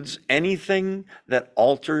includes anything that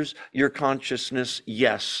alters your consciousness.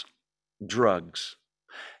 Yes, drugs.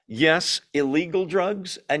 Yes, illegal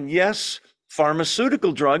drugs. And yes,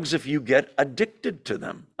 pharmaceutical drugs if you get addicted to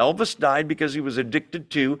them. Elvis died because he was addicted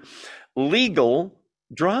to legal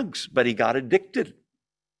drugs, but he got addicted,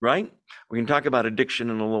 right? We can talk about addiction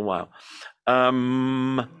in a little while.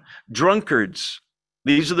 Drunkards.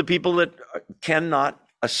 These are the people that cannot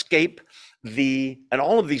escape and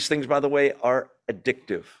all of these things, by the way, are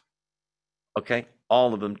addictive. Okay?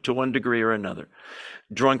 All of them to one degree or another.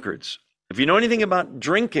 Drunkards. If you know anything about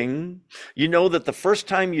drinking, you know that the first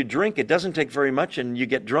time you drink, it doesn't take very much and you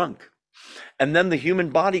get drunk. And then the human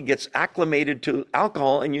body gets acclimated to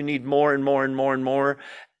alcohol and you need more and more and more and more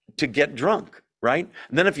to get drunk, right?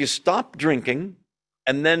 And then if you stop drinking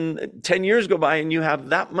and then 10 years go by and you have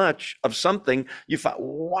that much of something, you find,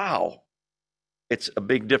 wow, it's a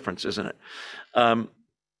big difference, isn't it?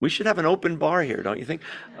 We should have an open bar here, don't you think?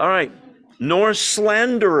 All right. Nor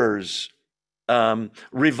slanderers.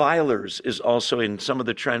 Revilers is also in some of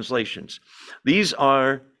the translations. These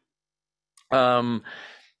are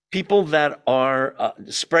people that are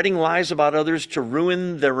spreading lies about others to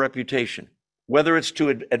ruin their reputation, whether it's to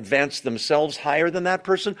advance themselves higher than that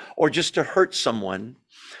person or just to hurt someone.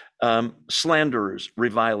 Slanderers,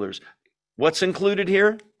 revilers. What's included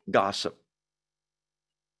here? Gossip.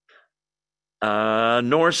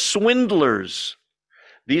 Nor swindlers.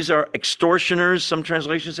 These are extortioners, some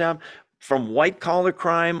translations have, from white-collar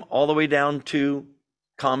crime all the way down to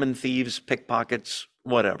common thieves, pickpockets,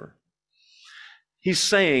 whatever. He's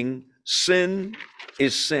saying sin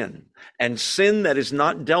is sin, and sin that is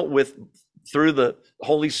not dealt with through the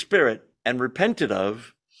Holy Spirit and repented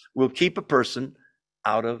of will keep a person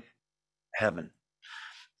out of heaven.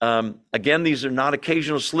 Again, these are not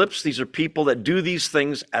occasional slips. These are people that do these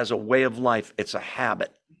things as a way of life. It's a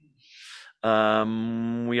habit. We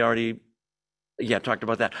already talked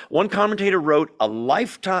about that. One commentator wrote, a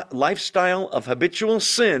lifestyle of habitual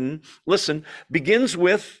sin, listen, begins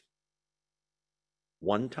with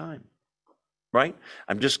one time, right?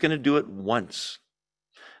 I'm just going to do it once.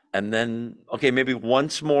 And then, okay, maybe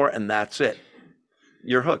once more, and that's it.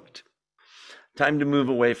 You're hooked. Time to move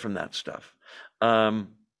away from that stuff.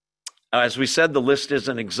 As we said, the list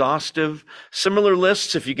isn't exhaustive. Similar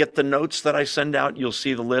lists, if you get the notes that I send out, you'll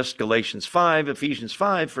see the list. Galatians 5, Ephesians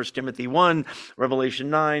 5, 1 Timothy 1, Revelation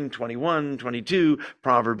 9, 21, 22,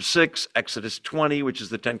 Proverbs 6, Exodus 20, which is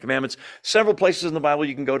the Ten Commandments. Several places in the Bible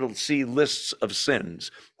you can go to see lists of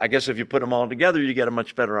sins. I guess if you put them all together, you get a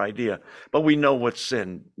much better idea. But we know what's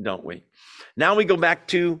sin, don't we? Now we go back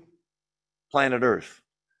to planet Earth.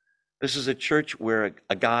 This is a church where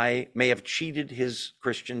a guy may have cheated his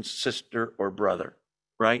Christian sister or brother,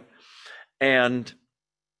 right? And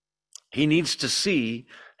he needs to see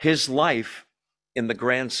his life in the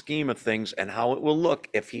grand scheme of things and how it will look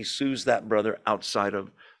if he sues that brother outside of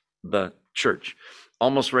the church.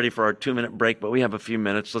 almost ready for our 2-minute break, but we have a few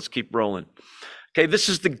minutes. Let's keep rolling. Okay, this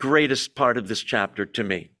is the greatest part of this chapter to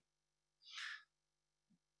me.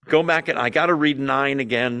 Go back and I got to read 9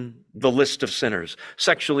 again, the list of sinners.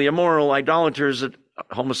 Sexually immoral, idolaters,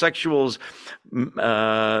 homosexuals,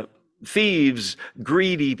 thieves,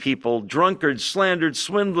 greedy people, drunkards, slanderers,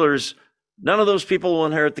 swindlers. None of those people will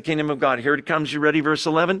inherit the kingdom of God. Here it comes. You ready? Verse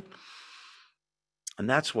 11. And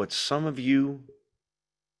that's what some of you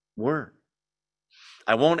were.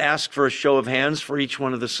 I won't ask for a show of hands for each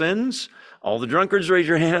one of the sins. All the drunkards, raise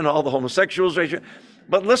your hand. All the homosexuals, raise your hand.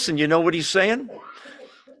 But listen, you know what he's saying?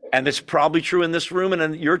 And it's probably true in this room and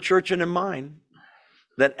in your church and in mine,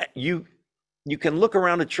 that you can look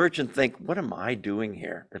around a church and think, what am I doing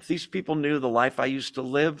here? If these people knew the life I used to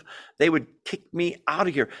live, they would kick me out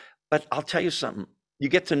of here. But I'll tell you something. You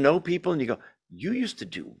get to know people and you go, you used to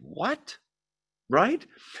do what? Right?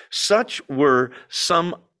 Such were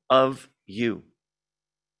some of you.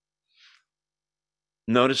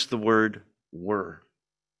 Notice the word were.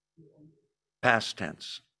 Past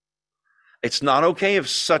tense. It's not okay if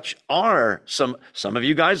such are. Some of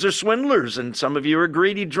you guys are swindlers and some of you are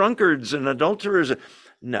greedy drunkards and adulterers.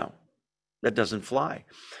 No, that doesn't fly.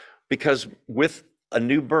 Because with a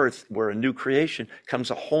new birth, where a new creation, comes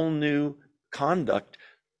a whole new conduct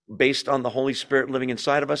based on the Holy Spirit living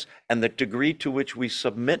inside of us and the degree to which we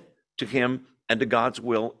submit to him and to God's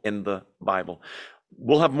will in the Bible.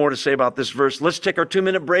 We'll have more to say about this verse. Let's take our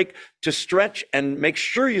 2-minute break to stretch and make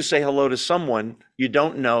sure you say hello to someone you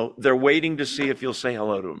don't know. They're waiting to see if you'll say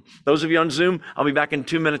hello to them. Those of you on Zoom, I'll be back in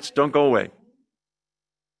 2 minutes. Don't go away.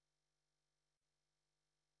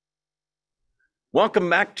 Welcome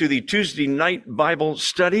back to the Tuesday night Bible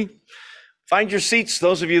study. Find your seats,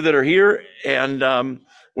 those of you that are here, and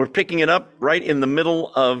we're picking it up right in the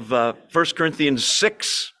middle of 1 Corinthians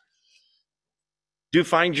 6. Do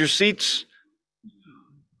find your seats.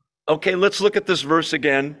 Okay, let's look at this verse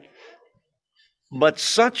again. But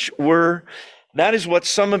such were, that is what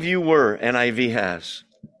some of you were, NIV has.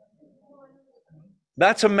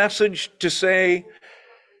 That's a message to say,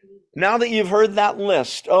 now that you've heard that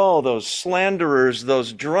list, oh, those slanderers,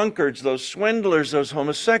 those drunkards, those swindlers, those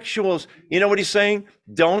homosexuals, you know what he's saying?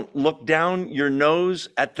 Don't look down your nose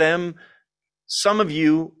at them. Some of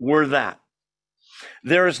you were that.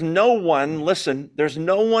 There is no one, listen, there's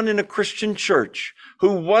no one in a Christian church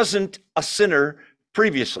who wasn't a sinner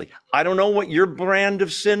previously. I don't know what your brand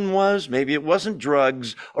of sin was. Maybe it wasn't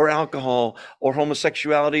drugs or alcohol or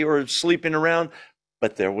homosexuality or sleeping around,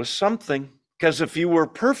 but there was something. Because if you were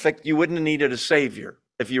perfect, you wouldn't have needed a savior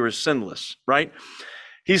if you were sinless, right?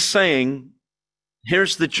 He's saying,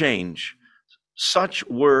 here's the change. Such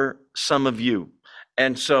were some of you.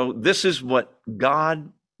 And so this is what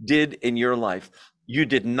God did in your life. You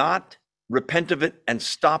did not repent of it and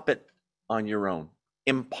stop it on your own.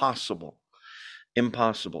 Impossible.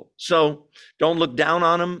 Impossible. So don't look down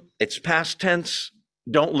on them. It's past tense.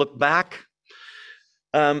 Don't look back.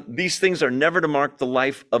 These things are never to mark the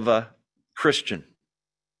life of a Christian.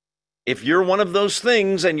 If you're one of those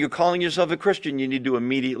things and you're calling yourself a Christian, you need to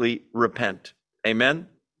immediately repent. Amen?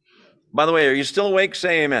 By the way, are you still awake?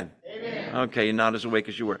 Say amen. Amen. Okay, you're not as awake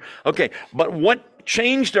as you were. Okay, but what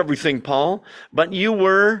changed everything, Paul? But you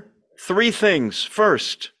were 3 things.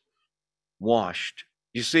 First, washed.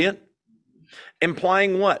 You see it?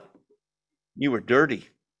 Implying what? You were dirty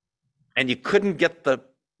and you couldn't get the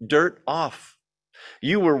dirt off.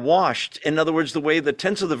 You were washed. In other words, the way the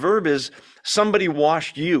tense of the verb is, somebody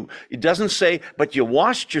washed you. It doesn't say, but you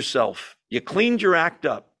washed yourself. You cleaned your act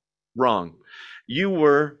up. Wrong. You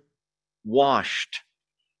were washed.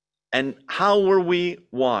 And how were we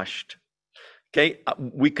washed? Okay,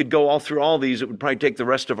 we could go all through all these. It would probably take the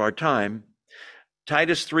rest of our time.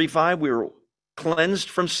 Titus 3:5, we were cleansed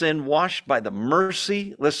from sin, washed by the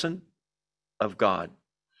mercy, listen, of God.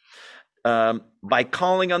 By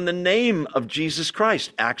calling on the name of Jesus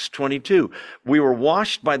Christ, Acts 22. We were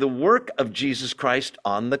washed by the work of Jesus Christ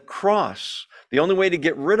on the cross. The only way to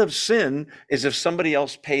get rid of sin is if somebody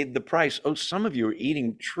else paid the price. Oh, some of you are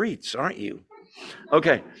eating treats, aren't you?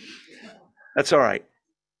 Okay, that's all right.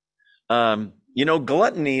 You know,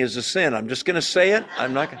 gluttony is a sin. I'm just going to say it.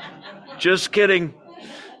 I'm not going to. Just kidding.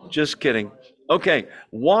 Just kidding. Okay,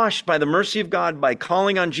 washed by the mercy of God, by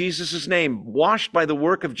calling on Jesus' name, washed by the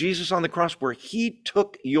work of Jesus on the cross where he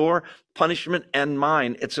took your punishment and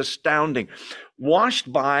mine. It's astounding.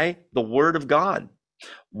 Washed by the word of God,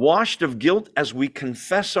 washed of guilt as we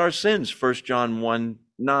confess our sins, 1 John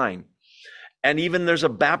 1:9. And even there's a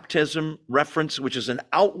baptism reference, which is an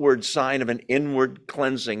outward sign of an inward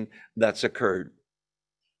cleansing that's occurred.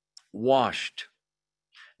 Washed.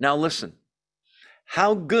 Now listen.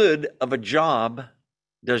 How good of a job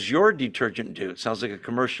does your detergent do? It sounds like a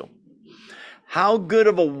commercial. How good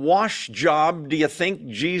of a wash job do you think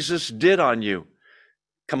Jesus did on you?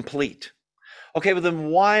 Complete. Okay, but then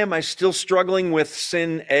why am I still struggling with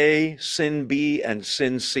sin A, sin B, and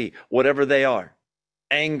sin C, whatever they are?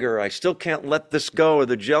 Anger, I still can't let this go, or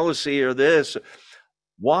the jealousy, or this.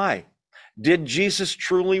 Why? Did Jesus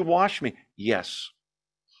truly wash me? Yes.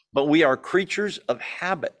 But we are creatures of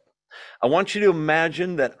habit. I want you to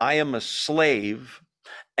imagine that I am a slave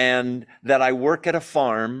and that I work at a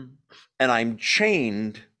farm and I'm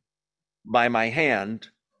chained by my hand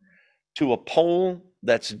to a pole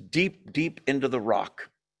that's deep, deep into the rock.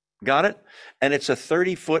 Got it? And it's a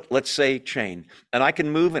 30-foot, let's say, chain. And I can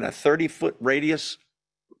move in a 30-foot radius,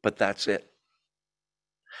 but that's it.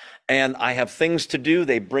 And I have things to do.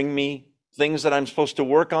 They bring me things that I'm supposed to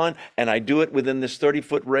work on, and I do it within this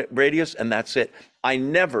 30-foot radius, and that's it. I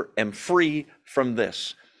never am free from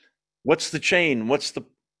this. What's the chain? What's the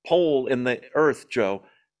pole in the earth, Joe?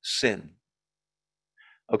 Sin.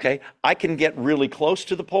 Okay, I can get really close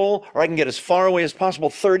to the pole, or I can get as far away as possible,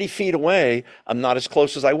 30 feet away. I'm not as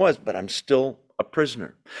close as I was, but I'm still a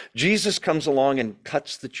prisoner. Jesus comes along and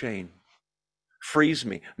cuts the chain, frees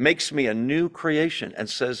me, makes me a new creation, and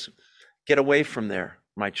says, get away from there,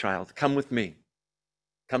 my child. Come with me.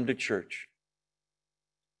 Come to church.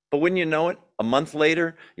 But wouldn't you know it, a month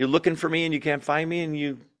later, you're looking for me and you can't find me,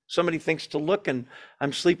 and somebody thinks to look, and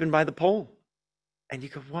I'm sleeping by the pole. And you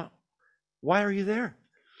go, what? Why are you there?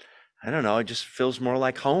 I don't know, it just feels more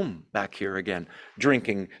like home back here again.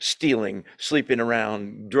 Drinking, stealing, sleeping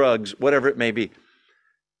around, drugs, whatever it may be.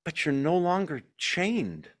 But you're no longer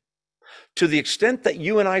chained. To the extent that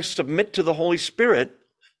you and I submit to the Holy Spirit,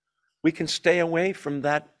 we can stay away from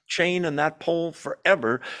that chain and that pole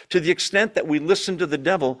forever. To the extent that we listen to the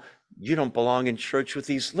devil, you don't belong in church with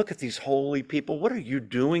these, look at these holy people. What are you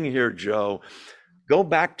doing here, Joe? Go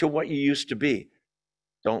back to what you used to be.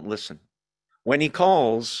 Don't listen. When he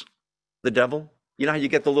calls, the devil, you know how you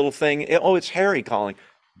get the little thing? Oh, it's Harry calling.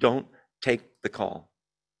 Don't take the call.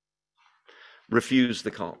 Refuse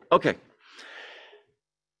the call. Okay.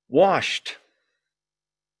 Washed.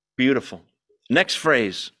 Beautiful. Next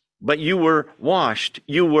phrase. But you were washed.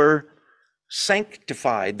 You were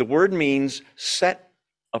sanctified. The word means set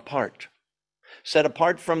apart. Set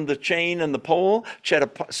apart from the chain and the pole.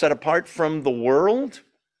 Set apart from the world.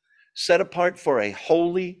 Set apart for a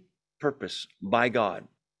holy purpose by God.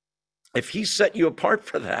 If he set you apart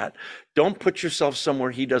for that, don't put yourself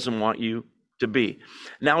somewhere he doesn't want you to be.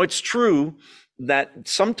 Now, it's true that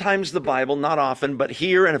sometimes the Bible, not often, but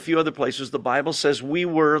here and a few other places, the Bible says we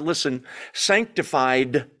were, listen,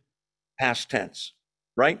 sanctified, past tense,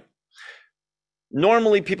 right?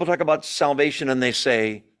 Normally people talk about salvation and they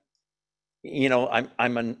say, you know,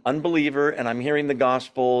 I'm an unbeliever and I'm hearing the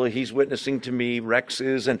gospel. He's witnessing to me, Rex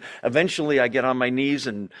is, and eventually I get on my knees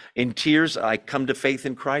and in tears, I come to faith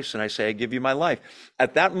in Christ and I say, I give you my life.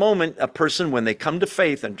 At that moment, a person, when they come to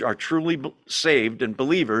faith and are truly saved and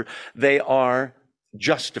believer, they are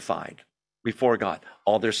justified before God.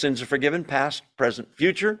 All their sins are forgiven, past, present,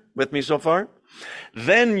 future. With me so far?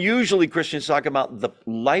 Then usually Christians talk about the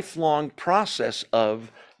lifelong process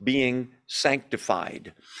of being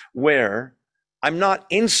sanctified, where I'm not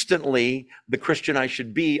instantly the Christian I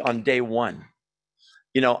should be on day one.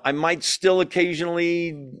 You know, I might still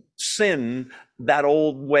occasionally sin that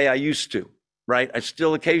old way I used to, right? I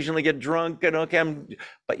still occasionally get drunk and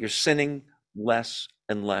but you're sinning less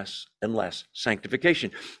and less and less.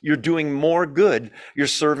 Sanctification. You're doing more good. You're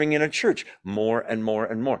serving in a church more and more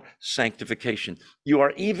and more. Sanctification. You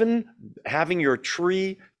are even having your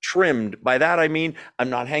tree trimmed. By that I mean, I'm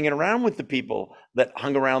not hanging around with the people that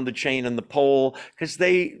hung around the chain and the pole because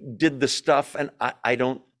they did the stuff and I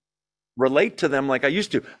don't relate to them like I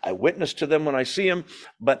used to. I witness to them when I see them,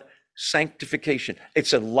 but sanctification.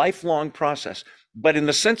 It's a lifelong process. But in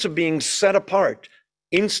the sense of being set apart,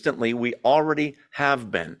 instantly, we already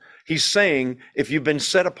have been. He's saying, if you've been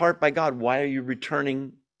set apart by God, why are you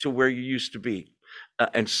returning to where you used to be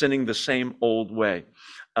and sinning the same old way?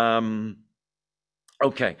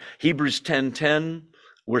 Okay, Hebrews 10:10,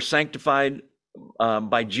 we're sanctified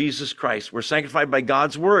by Jesus Christ. We're sanctified by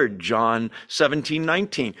God's word, John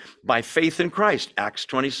 17:19, by faith in Christ, Acts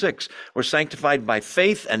 26. We're sanctified by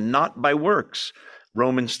faith and not by works,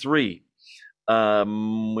 Romans 3.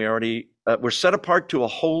 We're set apart to a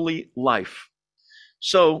holy life.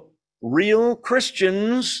 So real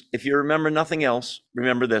Christians, if you remember nothing else,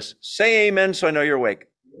 remember this. Say amen so I know you're awake.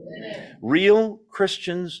 Amen. Real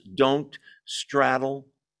Christians don't straddle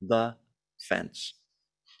the fence.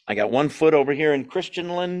 I got one foot over here in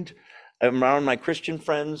Christianland, I'm around my Christian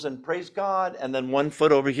friends and praise God, and then 1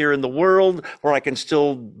 foot over here in the world where I can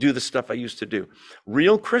still do the stuff I used to do.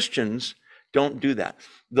 Real Christians don't do that.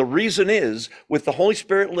 The reason is, with the Holy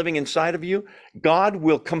Spirit living inside of you, God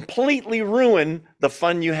will completely ruin the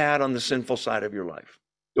fun you had on the sinful side of your life.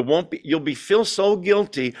 It won't be, feel so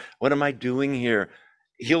guilty. What am I doing here?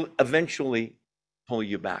 He'll eventually pull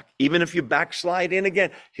you back. Even if you backslide in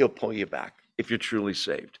again, he'll pull you back if you're truly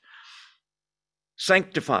saved.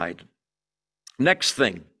 Sanctified. Next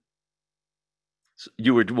thing.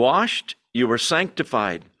 You were washed, you were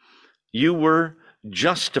sanctified, you were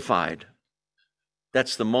justified.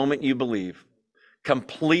 That's the moment you believe.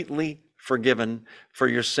 Completely forgiven for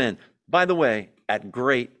your sin. By the way, at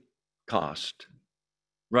great cost,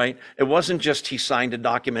 right? It wasn't just he signed a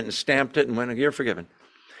document and stamped it and went, you're forgiven.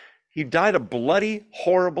 He died a bloody,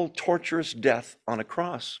 horrible, torturous death on a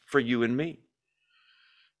cross for you and me.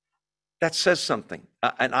 That says something.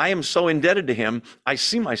 And I am so indebted to him, I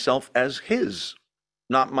see myself as his,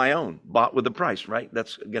 not my own, bought with a price, right?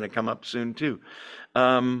 That's going to come up soon too.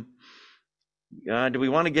 Do we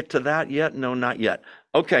want to get to that yet? No, not yet.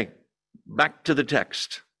 Okay, back to the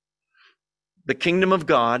text. The kingdom of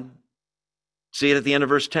God, see it at the end of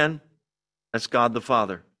verse 10? That's God the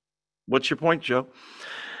Father. What's your point, Joe?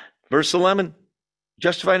 Verse 11,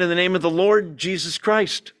 justified in the name of the Lord Jesus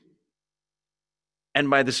Christ and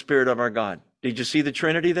by the Spirit of our God. Did you see the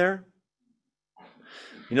Trinity there?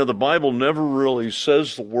 You know, the Bible never really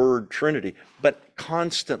says the word Trinity, but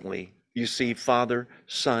constantly you see Father,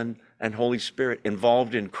 Son, and Holy Spirit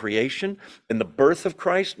involved in creation. In the birth of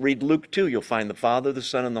Christ, read Luke 2, you'll find the Father, the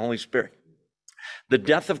Son, and the Holy Spirit. The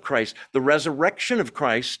death of Christ, the resurrection of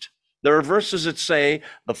Christ, there are verses that say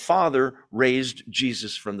the Father raised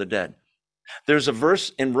Jesus from the dead. There's a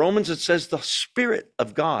verse in Romans that says the Spirit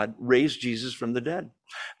of God raised Jesus from the dead.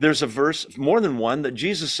 There's a verse, more than one, that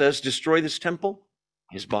Jesus says, destroy this temple,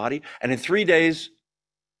 his body, and in 3 days,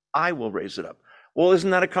 I will raise it up. Well, isn't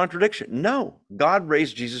that a contradiction? No, God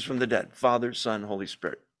raised Jesus from the dead. Father, Son, Holy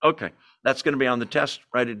Spirit. Okay, that's going to be on the test.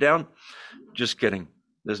 Write it down. Just kidding.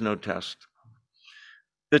 There's no test.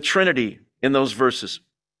 The Trinity in those verses.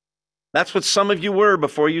 That's what some of you were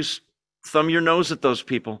before you thumb your nose at those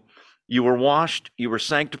people. You were washed, you were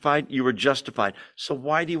sanctified, you were justified. So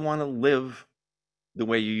why do you want to live the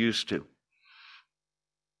way you used to?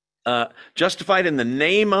 Justified in the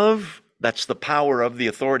name of, that's the power of, the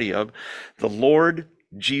authority of, the Lord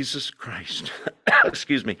Jesus Christ.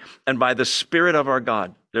 Excuse me. And by the Spirit of our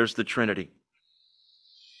God. There's the Trinity.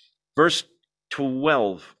 Verse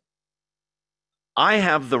 12. I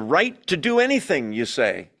have the right to do anything, you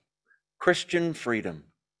say. Christian freedom.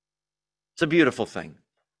 It's a beautiful thing.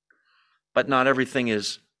 But not everything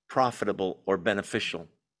is profitable or beneficial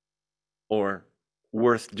or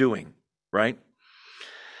worth doing, right?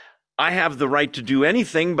 I have the right to do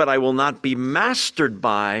anything, but I will not be mastered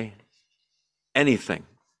by anything.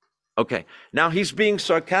 Okay, now he's being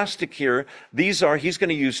sarcastic here. He's going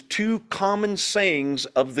to use two common sayings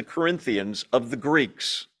of the Corinthians, of the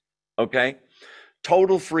Greeks, okay?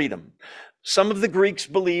 Total freedom. Some of the Greeks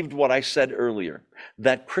believed what I said earlier,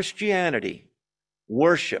 that Christianity,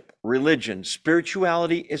 worship, religion,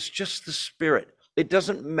 spirituality is just the spirit. It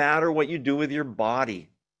doesn't matter what you do with your body,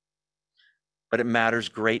 but it matters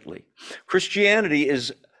greatly. Christianity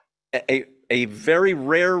is a very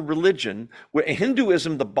rare religion where in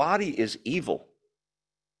Hinduism, the body is evil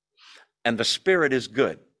and the spirit is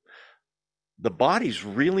good. The body's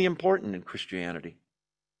really important in Christianity.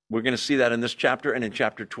 We're going to see that in this chapter and in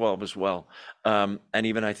chapter 12 as well. And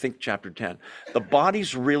even I think chapter 10. The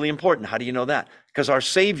body's really important. How do you know that? Because our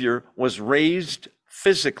Savior was raised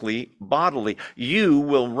physically, bodily. You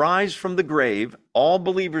will rise from the grave. All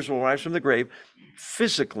believers will rise from the grave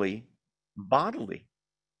physically, bodily.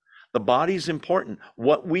 The body's important.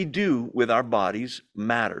 What we do with our bodies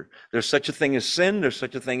matter. There's such a thing as sin. There's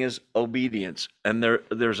such a thing as obedience. And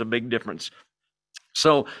there's a big difference.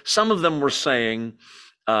 So some of them were saying,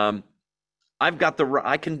 I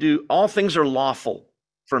can do, all things are lawful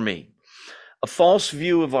for me. A false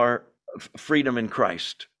view of our freedom in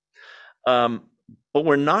Christ. But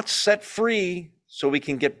we're not set free so we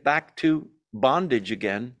can get back to bondage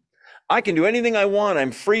again. I can do anything I want.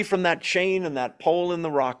 I'm free from that chain and that pole in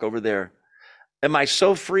the rock over there. Am I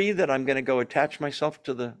so free that I'm going to go attach myself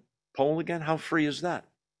to the pole again? How free is that?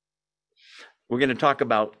 We're going to talk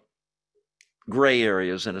about gray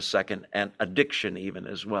areas in a second, and addiction even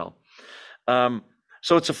as well.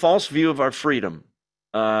 So it's a false view of our freedom,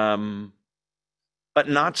 but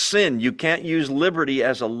not sin. You can't use liberty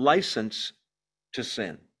as a license to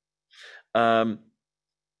sin.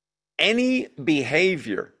 Any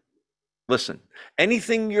behavior Listen,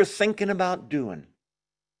 anything you're thinking about doing,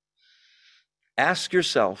 ask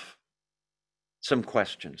yourself some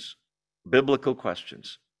questions, biblical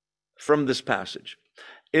questions from this passage.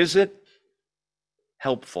 Is it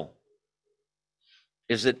helpful?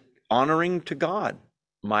 Is it honoring to God,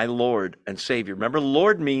 my Lord and Savior? Remember,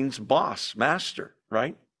 Lord means boss, master,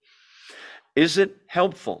 right? Is it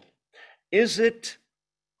helpful? Is it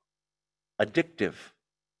addictive?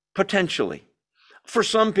 Potentially. For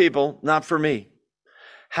some people, not for me.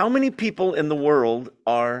 How many people in the world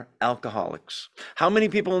are alcoholics? How many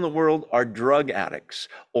people in the world are drug addicts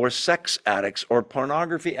or sex addicts or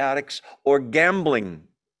pornography addicts or gambling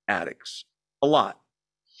addicts? A lot.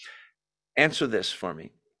 Answer this for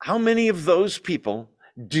me. How many of those people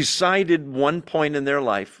decided one point in their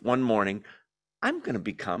life, one morning, I'm going to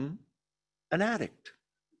become an addict?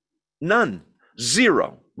 None.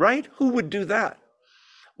 Zero, right? Who would do that?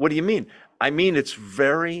 What do you mean? I mean, it's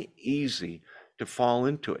very easy to fall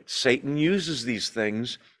into it. Satan uses these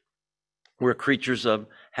things. We're creatures of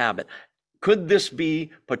habit. Could this be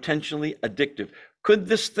potentially addictive? Could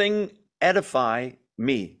this thing edify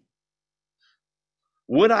me?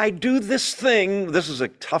 Would I do this thing? This is a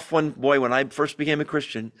tough one. Boy, when I first became a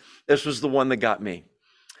Christian, this was the one that got me.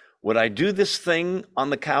 Would I do this thing on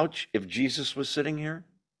the couch if Jesus was sitting here?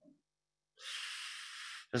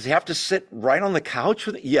 Does he have to sit right on the couch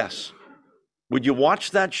with it? Yes. Would you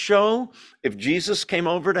watch that show if Jesus came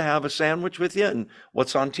over to have a sandwich with you? And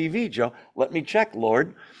what's on TV, Joe? Let me check,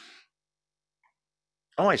 Lord.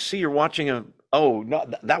 Oh, I see you're watching oh, no,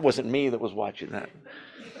 that wasn't me that was watching that.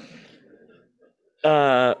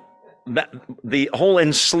 The whole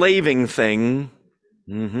enslaving thing,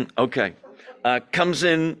 okay, comes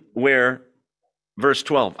in where, verse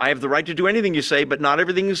 12, I have the right to do anything you say, but not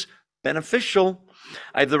everything is beneficial.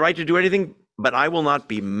 I have the right to do anything, but I will not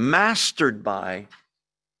be mastered by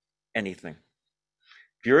anything.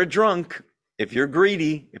 If you're a drunk, if you're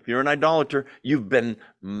greedy, if you're an idolater, you've been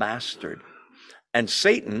mastered. And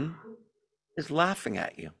Satan is laughing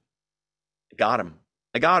at you. I got him.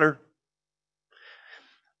 I got her.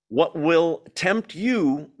 What will tempt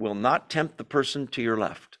you will not tempt the person to your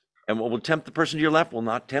left. And what will tempt the person to your left will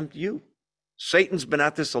not tempt you. Satan's been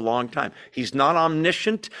at this a long time. He's not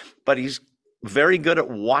omniscient, but he's very good at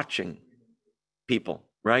watching people,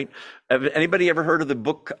 right? Have anybody ever heard of the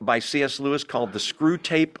book by C.S. Lewis called The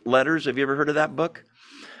Screwtape Letters? Have you ever heard of that book?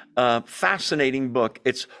 Fascinating book.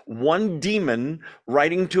 It's one demon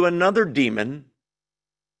writing to another demon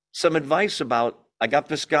some advice about, I got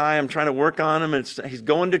this guy, I'm trying to work on him, and he's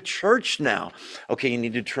going to church now. Okay, you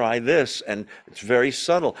need to try this, and it's very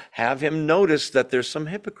subtle. Have him notice that there's some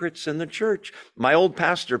hypocrites in the church. My old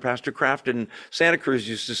pastor, Pastor Kraft in Santa Cruz,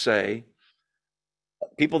 used to say,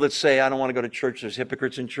 people that say, I don't want to go to church, there's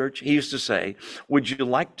hypocrites in church. He used to say, would you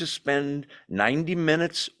like to spend 90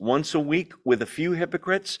 minutes once a week with a few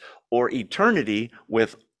hypocrites, or eternity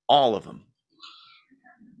with all of them?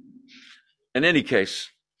 In any case,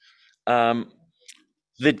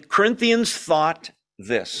 the Corinthians thought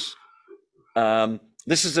this.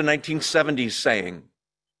 This is a 1970s saying.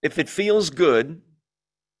 If it feels good,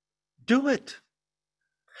 do it.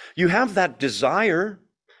 You have that desire.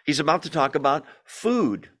 He's about to talk about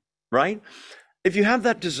food, right? If you have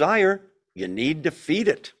that desire, you need to feed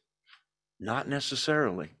it. Not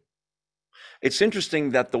necessarily. It's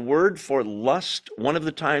interesting that the word for lust, one of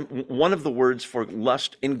the words for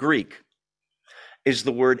lust in Greek is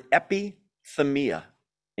the word epithemia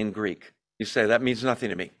in Greek. You say, that means nothing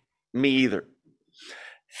to me. Me either.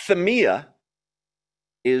 Themia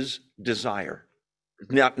is desire.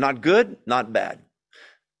 Not good, not bad.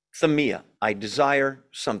 Themia, I desire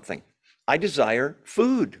something. I desire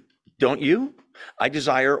food, don't you? I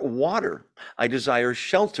desire water. I desire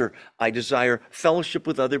shelter. I desire fellowship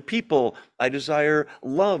with other people. I desire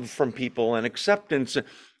love from people and acceptance.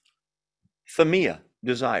 Themia,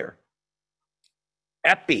 desire.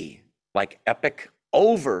 Epi, like epic,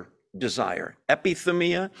 over desire.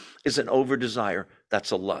 Epithemia is an over desire.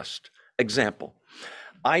 That's a lust. Example,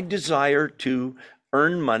 I desire to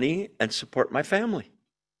earn money and support my family.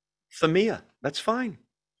 Themia, that's fine.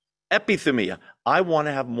 Epithemia, I want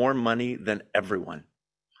to have more money than everyone,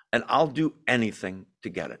 and I'll do anything to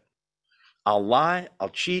get it. I'll lie, I'll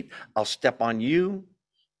cheat, I'll step on you.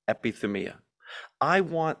 Epithemia. I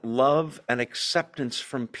want love and acceptance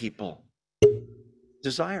from people.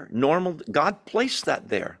 Desire, normal. God placed that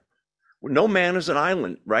there. No man is an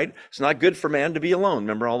island, right? It's not good for man to be alone.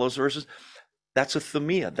 Remember all those verses? That's a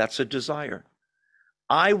themia. That's a desire.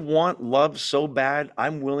 I want love so bad,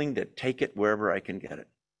 I'm willing to take it wherever I can get it.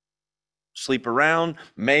 Sleep around,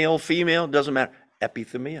 male, female, doesn't matter.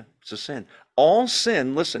 Epithemia. It's a sin. All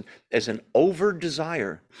sin, listen, is an over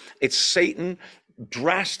desire. It's Satan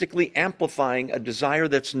drastically amplifying a desire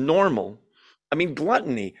that's normal. I mean,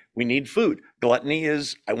 gluttony, we need food. Gluttony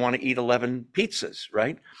is, I want to eat 11 pizzas,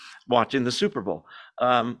 right? Watching the Super Bowl.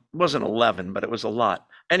 It wasn't 11, but it was a lot.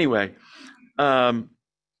 Anyway,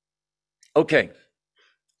 okay,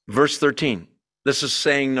 verse 13. This is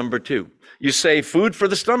saying number 2. You say food for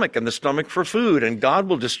the stomach and the stomach for food, and God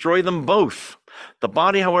will destroy them both. The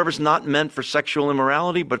body, however, is not meant for sexual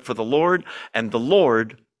immorality, but for the Lord, and the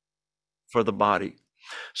Lord for the body.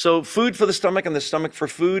 So food for the stomach and the stomach for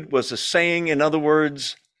food was a saying. In other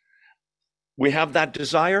words, we have that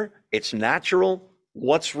desire. It's natural.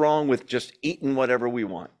 What's wrong with just eating whatever we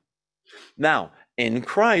want? Now, in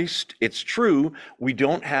Christ, it's true, we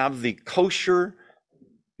don't have the kosher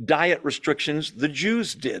diet restrictions the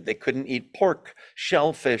Jews did. They couldn't eat pork,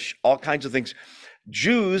 shellfish, all kinds of things.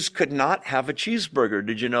 Jews could not have a cheeseburger.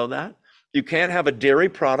 Did you know that? You can't have a dairy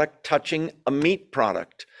product touching a meat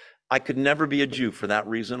product. I could never be a Jew for that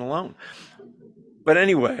reason alone. But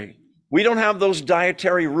anyway, we don't have those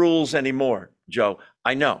dietary rules anymore, Joe.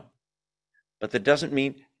 I know. But that doesn't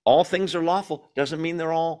mean all things are lawful. Doesn't mean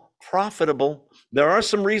they're all profitable. There are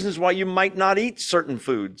some reasons why you might not eat certain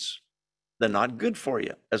foods. They're not good for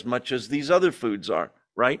you as much as these other foods are,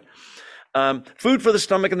 right? Food for the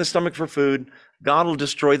stomach and the stomach for food. God will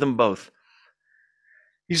destroy them both.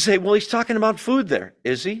 You say, well, he's talking about food there.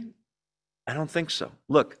 Is he? I don't think so.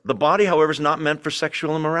 Look, the body, however, is not meant for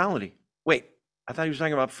sexual immorality. Wait, I thought he was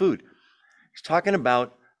talking about food. He's talking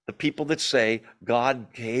about the people that say,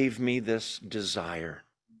 God gave me this desire.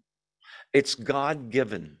 It's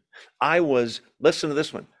God-given. I was, listen to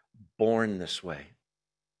this one, born this way.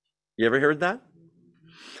 You ever heard that?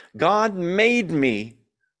 God made me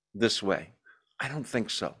this way. I don't think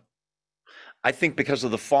so. I think because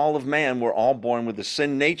of the fall of man, we're all born with a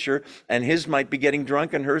sin nature, and his might be getting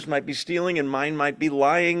drunk and hers might be stealing and mine might be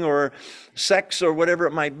lying or sex or whatever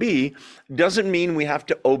it might be. Doesn't mean we have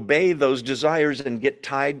to obey those desires and get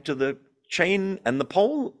tied to the chain and the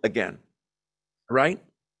pole again, right?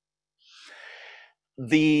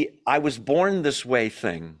 The I was born this way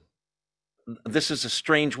thing, this is a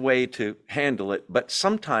strange way to handle it, but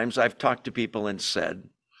sometimes I've talked to people and said,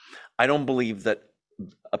 I don't believe that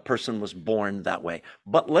a person was born that way,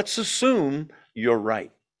 but let's assume you're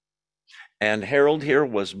right. And Harold here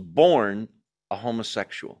was born a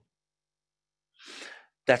homosexual.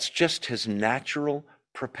 That's just his natural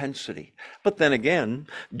propensity. But then again,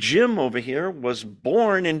 Jim over here was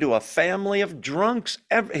born into a family of drunks.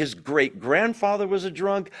 His great-grandfather was a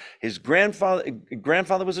drunk. His grandfather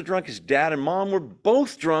was a drunk. His dad and mom were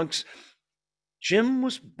both drunks. Jim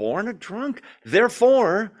was born a drunk.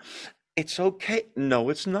 Therefore, it's okay. No,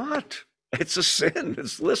 it's not. It's a sin.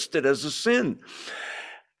 It's listed as a sin.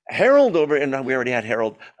 Harold over, and we already had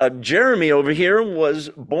Harold. Jeremy over here was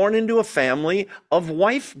born into a family of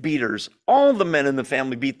wife beaters. All the men in the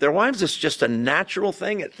family beat their wives. It's just a natural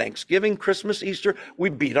thing at Thanksgiving, Christmas, Easter. We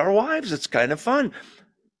beat our wives. It's kind of fun.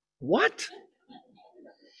 What?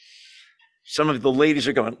 Some of the ladies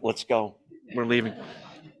are going, let's go. We're leaving.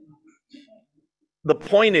 The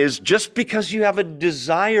point is, just because you have a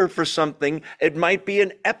desire for something, it might be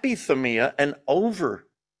an epithemia, an over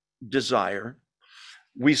desire.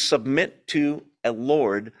 We submit to a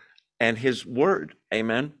Lord and his word.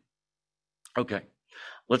 Amen. Okay,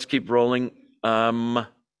 let's keep rolling.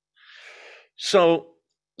 So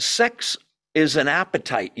sex is an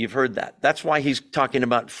appetite. You've heard that. That's why he's talking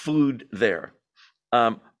about food there.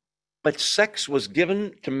 But sex was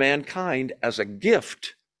given to mankind as a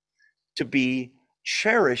gift to be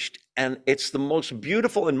cherished, and it's the most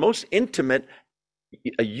beautiful and most intimate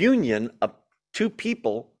a union of two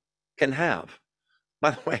people can have.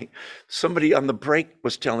 By the way, somebody on the break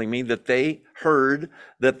was telling me that they heard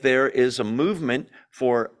that there is a movement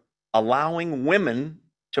for allowing women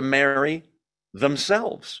to marry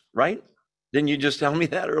themselves, right? Didn't you just tell me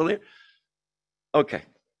that earlier? Okay,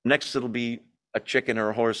 next it'll be a chicken or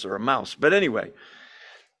a horse or a mouse. But anyway,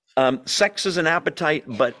 sex is an appetite,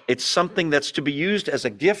 but it's something that's to be used as a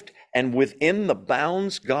gift and within the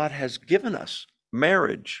bounds God has given us,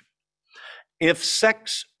 marriage. If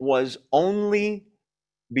sex was only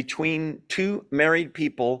between two married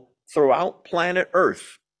people throughout planet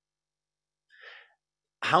Earth,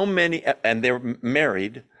 how many, and they're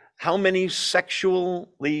married, how many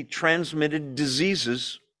sexually transmitted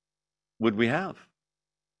diseases would we have?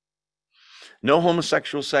 No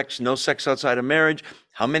homosexual sex, no sex outside of marriage.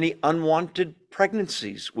 How many unwanted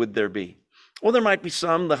pregnancies would there be? Well, there might be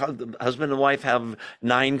some. The husband and wife have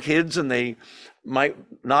 9 kids and they might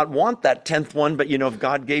not want that 10th one, but you know, if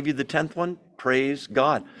God gave you the 10th one, Praise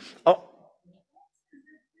God. Oh,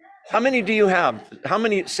 how many do you have? How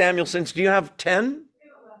many Samuelsons? Do you have 10?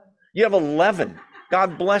 You have 11.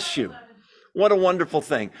 God bless you. What a wonderful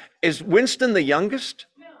thing. Is Winston the youngest?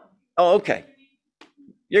 Oh, okay.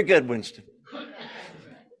 You're good, Winston.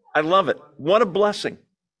 I love it. What a blessing.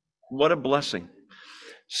 What a blessing.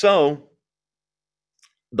 So,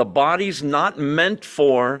 the body's not meant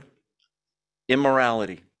for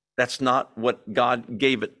immorality. That's not what God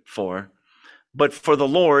gave it for, but for the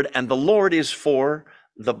Lord, and the Lord is for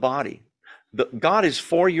the body. God is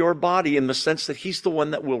for your body in the sense that he's the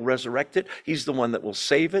one that will resurrect it. He's the one that will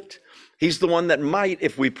save it. He's the one that might,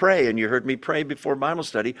 if we pray, and you heard me pray before Bible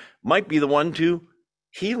study, might be the one to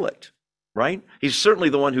heal it, right? He's certainly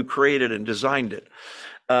the one who created and designed it.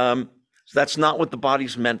 That's not what the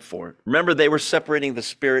body's meant for. Remember, they were separating the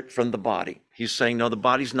spirit from the body. He's saying, no, the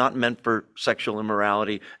body's not meant for sexual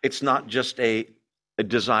immorality. It's not just a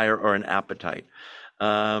desire or an appetite.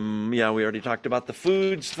 We already talked about the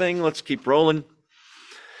foods thing. Let's keep rolling.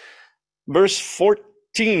 Verse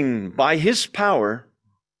 14, by his power,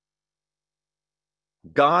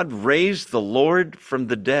 God raised the Lord from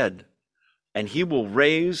the dead, and he will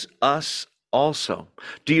raise us also.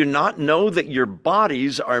 Do you not know that your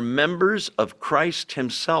bodies are members of Christ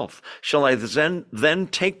himself? Shall I then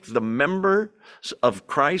take the members of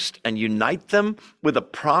Christ and unite them with a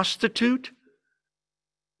prostitute?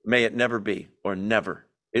 May it never be, or never.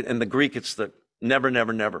 In the Greek, it's the never,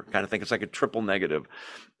 never, never kind of thing. It's like a triple negative.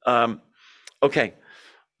 Okay.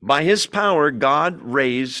 By his power, God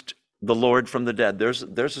raised the Lord from the dead. There's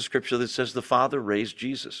a scripture that says the Father raised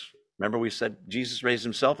Jesus. Remember, we said Jesus raised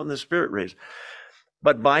himself and the Spirit raised.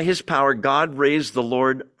 But by his power, God raised the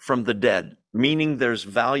Lord from the dead, meaning there's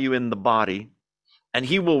value in the body, and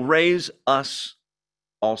he will raise us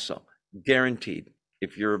also. Guaranteed,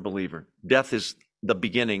 if you're a believer. Death is the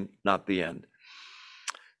beginning, not the end.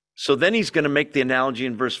 So then he's going to make the analogy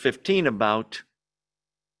in verse 15 about,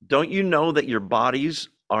 don't you know that your bodies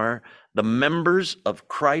are the members of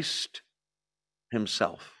Christ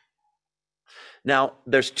himself? Now,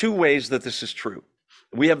 there's two ways that this is true.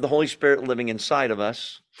 We have the Holy Spirit living inside of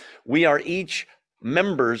us. We are each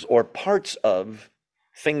members or parts of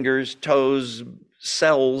fingers, toes,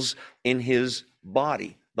 cells in his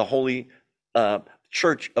body, the holy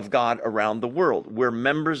church of God around the world. We're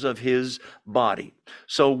members of his body.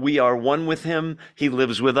 So we are one with him. He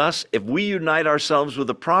lives with us. If we unite ourselves with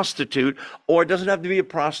a prostitute, or it doesn't have to be a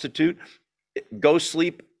prostitute, go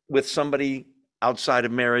sleep with somebody outside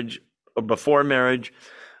of marriage or before marriage,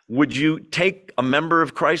 would you take a member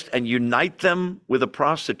of Christ and unite them with a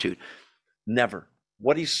prostitute? Never.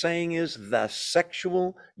 What he's saying is the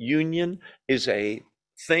sexual union is a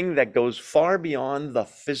thing that goes far beyond the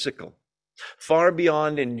physical, far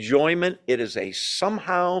beyond enjoyment. It is a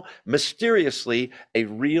somehow mysteriously a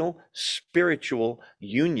real spiritual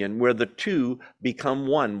union where the two become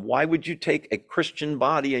one. Why would you take a Christian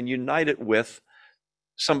body and unite it with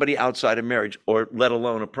somebody outside of marriage, or let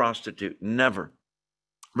alone a prostitute? Never.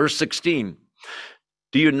 Verse 16,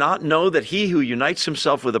 do you not know that he who unites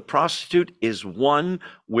himself with a prostitute is one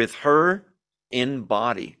with her in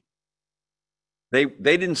body? They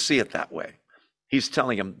didn't see it that way. He's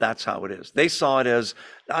telling them that's how it is. They saw it as,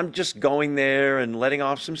 I'm just going there and letting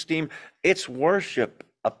off some steam. It's worship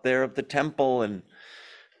up there at the temple, and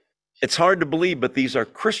it's hard to believe, but these are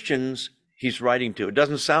Christians he's writing to. It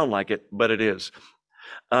doesn't sound like it, but it is.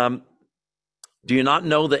 Do you not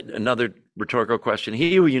know that, another rhetorical question,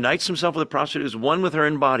 he who unites himself with a prostitute is one with her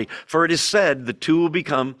in body? For it is said, the two will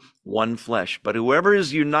become one flesh. But whoever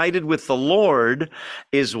is united with the Lord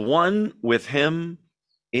is one with him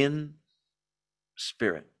in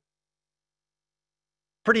spirit.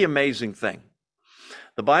 Pretty amazing thing.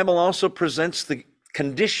 The Bible also presents the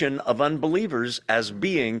condition of unbelievers as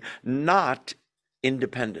being not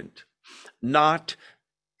independent, not,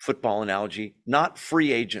 football analogy, not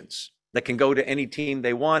free agents that can go to any team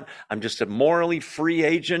they want. I'm just a morally free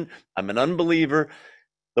agent. I'm an unbeliever.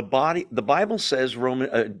 The Bible says,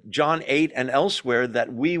 John 8 and elsewhere, that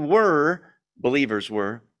believers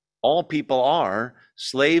were, all people are,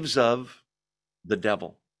 slaves of the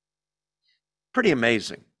devil. Pretty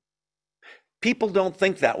amazing. People don't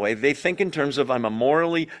think that way. They think in terms of, I'm a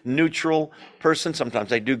morally neutral person.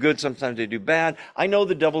 Sometimes I do good, sometimes I do bad. I know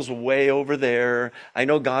the devil's way over there. I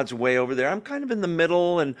know God's way over there. I'm kind of in the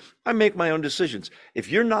middle, and I make my own decisions.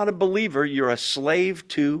 If you're not a believer, you're a slave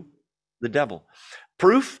to the devil.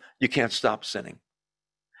 Proof, you can't stop sinning.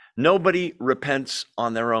 Nobody repents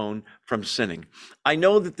on their own from sinning. I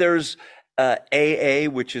know that there's AA,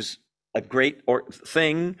 which is a great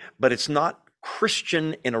thing, but it's not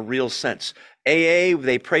Christian in a real sense. AA,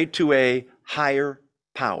 they pray to a higher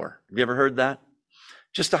power. Have you ever heard that?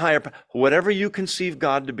 Just a higher power. Whatever you conceive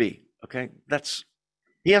God to be, okay?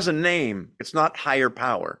 He has a name. It's not higher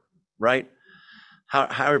power, right?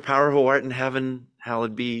 Higher power who art in heaven,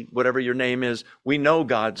 hallowed be whatever your name is. We know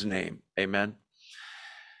God's name. Amen.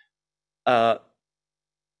 The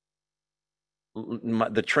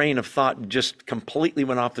train of thought just completely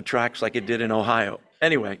went off the tracks like it did in Ohio.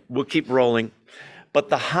 Anyway, we'll keep rolling. But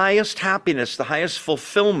the highest happiness, the highest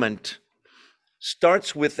fulfillment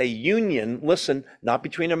starts with a union, listen, not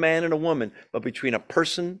between a man and a woman, but between a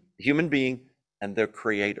person, human being, and their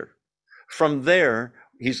creator. From there,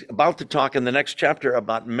 he's about to talk in the next chapter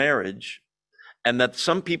about marriage, and that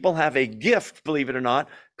some people have a gift, believe it or not,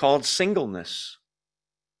 called singleness.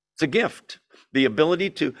 It's a gift, the ability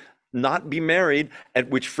to not be married, and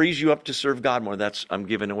which frees you up to serve God more. I'm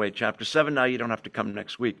giving away chapter 7 now. You don't have to come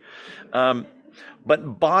next week. But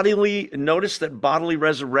notice that bodily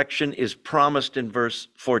resurrection is promised in verse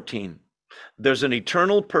 14. There's an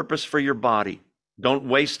eternal purpose for your body. Don't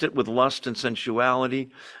waste it with lust and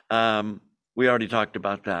sensuality. We already talked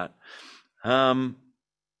about that.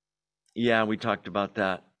 Yeah, we talked about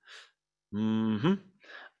that.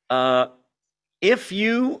 If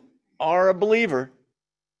you are a believer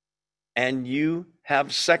and you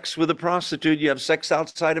have sex with a prostitute, you have sex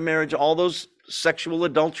outside of marriage, all those sexual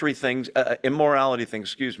adultery things, immorality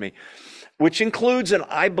things, which includes, and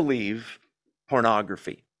I believe,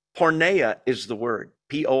 pornography. Porneia is the word,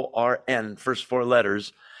 P-O-R-N, first 4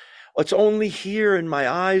 letters. It's only here in my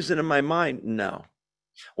eyes and in my mind. No.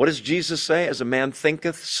 What does Jesus say? As a man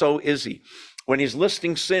thinketh, so is he. When he's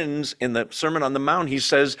listing sins in the Sermon on the Mount, he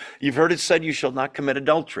says, you've heard it said, you shall not commit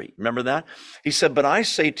adultery. Remember that? He said, but I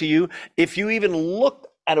say to you, if you even look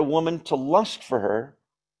at a woman to lust for her,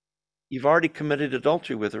 you've already committed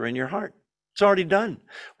adultery with her in your heart. It's already done.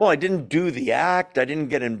 Well, I didn't do the act. I didn't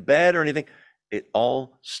get in bed or anything. It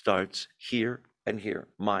all starts here and here,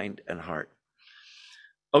 mind and heart.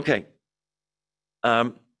 Okay.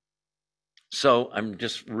 So I'm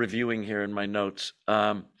just reviewing here in my notes.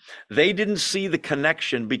 They didn't see the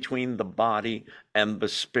connection between the body and the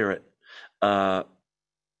spirit. Outside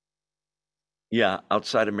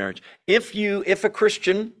of marriage. If a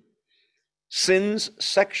Christian sins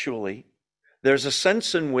sexually, there's a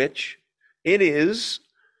sense in which it is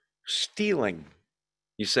stealing.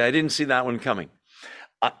 You say, I didn't see that one coming.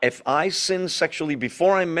 If I sin sexually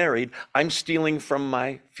before I'm married, I'm stealing from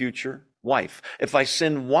my future wife. If I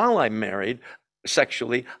sin while I'm married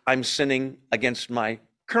sexually, I'm sinning against my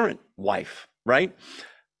current wife, right?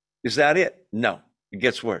 Is that it? No, it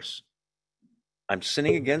gets worse. I'm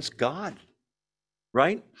sinning against God,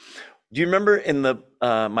 right? Do you remember in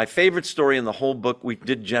my favorite story in the whole book? We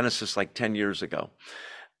did Genesis like 10 years ago.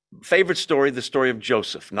 Favorite story, the story of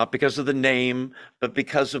Joseph, not because of the name, but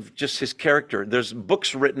because of just his character. There's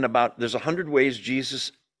books written about, there's 100 ways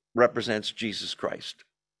Jesus represents Jesus Christ.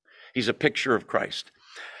 He's a picture of Christ.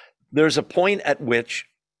 There's a point at which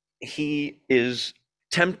he is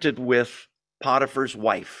tempted with Potiphar's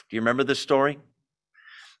wife. Do you remember this story?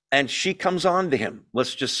 And she comes on to him.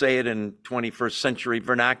 Let's just say it in 21st century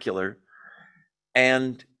vernacular.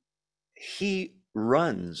 And he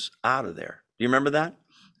runs out of there. Do you remember that?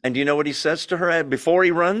 And do you know what he says to her before he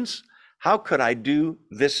runs? How could I do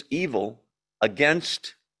this evil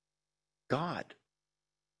against God?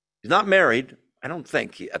 He's not married. I don't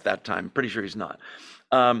think at that time. Pretty sure he's not.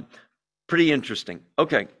 Pretty interesting.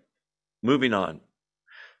 Okay, moving on.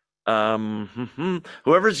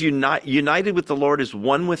 Whoever's united with the Lord is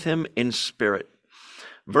one with him in spirit.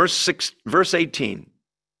 Verse 18.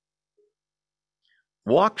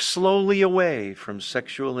 Walk slowly away from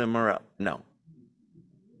sexual immorality. No.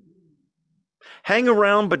 Hang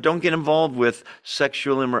around, but don't get involved with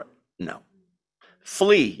sexual immorality. No.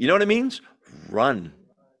 Flee. You know what it means? Run.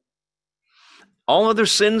 All other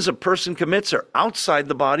sins a person commits are outside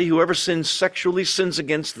the body. Whoever sins sexually sins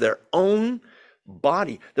against their own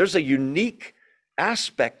body. There's a unique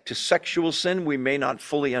aspect to sexual sin we may not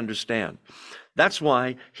fully understand. That's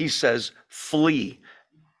why he says flee.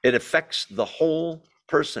 It affects the whole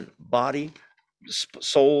person, body,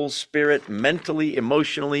 soul, spirit, mentally,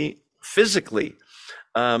 emotionally, physically.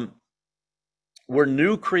 We're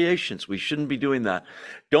new creations. We shouldn't be doing that.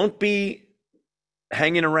 Don't be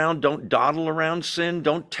hanging around. Don't dawdle around sin.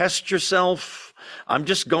 Don't test yourself. I'm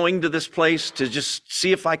just going to this place to just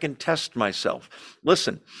see if I can test myself.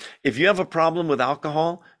 Listen, if you have a problem with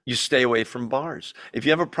alcohol, you stay away from bars. If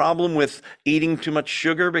you have a problem with eating too much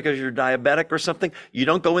sugar because you're diabetic or something, you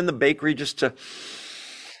don't go in the bakery just to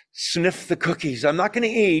sniff the cookies. I'm not going to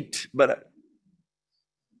eat, but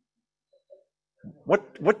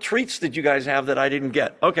what treats did you guys have that I didn't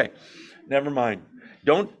get? Okay. Never mind.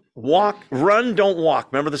 Don't walk, run, don't walk.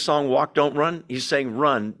 Remember the song Walk, Don't Run? He's saying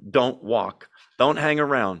run, don't walk. Don't hang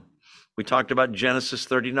around. We talked about Genesis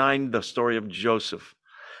 39, the story of Joseph.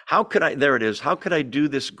 How could I, there it is, how could I do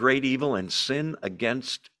this great evil and sin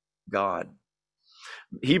against God?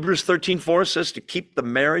 Hebrews 13:4 says to keep the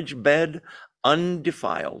marriage bed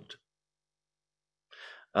undefiled.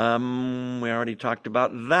 We already talked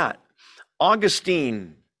about that.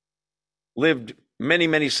 Augustine lived many,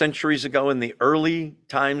 many centuries ago in the early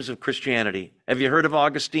times of Christianity. Have you heard of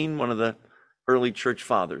Augustine, one of the early church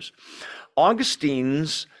fathers?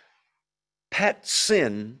 Augustine's pet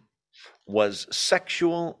sin was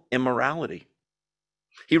sexual immorality.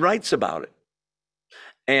 He writes about it.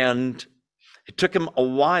 And it took him a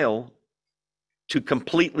while to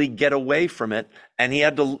completely get away from it. And he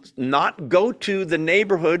had to not go to the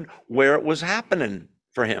neighborhood where it was happening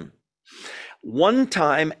for him. One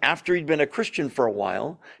time, after he'd been a Christian for a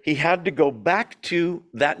while, he had to go back to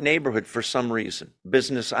that neighborhood for some reason.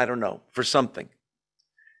 Business, I don't know, for something.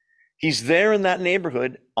 He's there in that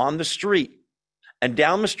neighborhood on the street. And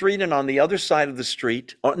down the street and on the other side of the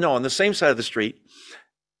street, or no, on the same side of the street,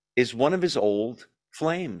 is one of his old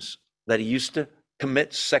flames that he used to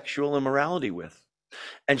commit sexual immorality with.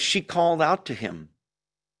 And she called out to him,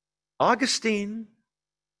 Augustine.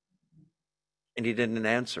 And he didn't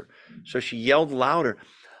answer. So she yelled louder,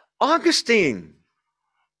 Augustine.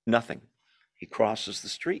 Nothing. He crosses the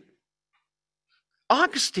street.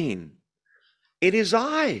 Augustine, it is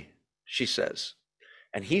I, she says.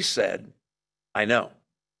 And he said, I know,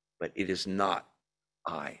 but it is not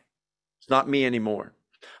I. It's not me anymore.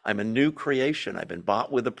 I'm a new creation. I've been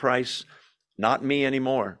bought with a price. Not me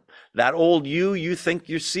anymore. That old you think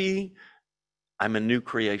you see, I'm a new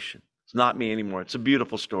creation. It's not me anymore. It's a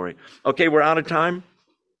beautiful story. Okay, we're out of time.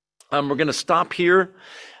 We're going to stop here.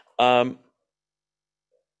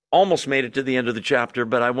 Almost made it to the end of the chapter,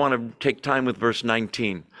 but I want to take time with verse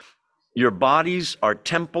 19. Your bodies are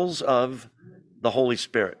temples of the Holy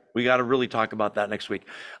Spirit. We got to really talk about that next week.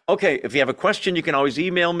 Okay, if you have a question, you can always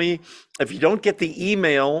email me. If you don't get the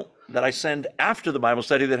email that I send after the Bible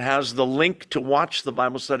study that has the link to watch the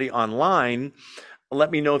Bible study online,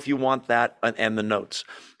 let me know if you want that and the notes.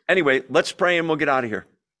 Anyway, let's pray and we'll get out of here.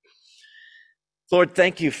 Lord,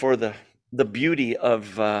 thank you for the beauty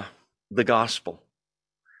of the gospel,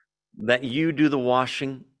 that you do the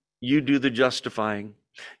washing, you do the justifying,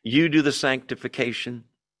 you do the sanctification,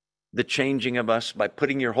 the changing of us by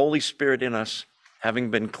putting your Holy Spirit in us,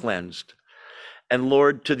 having been cleansed. And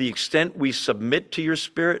Lord, to the extent we submit to your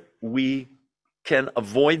Spirit, we can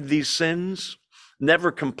avoid these sins,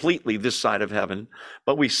 never completely this side of heaven,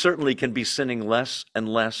 but we certainly can be sinning less and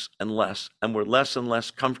less and less, and we're less and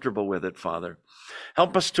less comfortable with it, Father.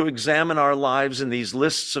 Help us to examine our lives in these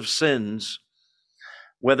lists of sins,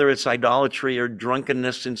 whether it's idolatry or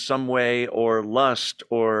drunkenness in some way, or lust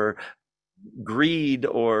or greed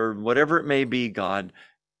or whatever it may be, God.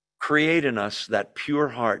 Create in us that pure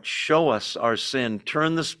heart. Show us our sin.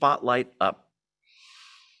 Turn the spotlight up.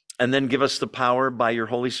 And then give us the power by your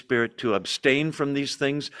Holy Spirit to abstain from these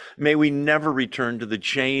things. May we never return to the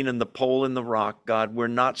chain and the pole and the rock, God. We're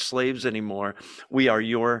not slaves anymore. We are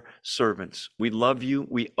your servants. We love you.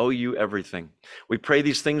 We owe you everything. We pray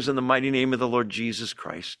these things in the mighty name of the Lord Jesus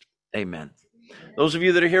Christ. Amen. Those of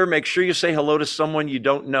you that are here, make sure you say hello to someone you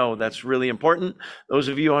don't know. That's really important. Those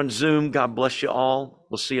of you on Zoom, God bless you all.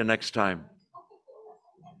 We'll see you next time.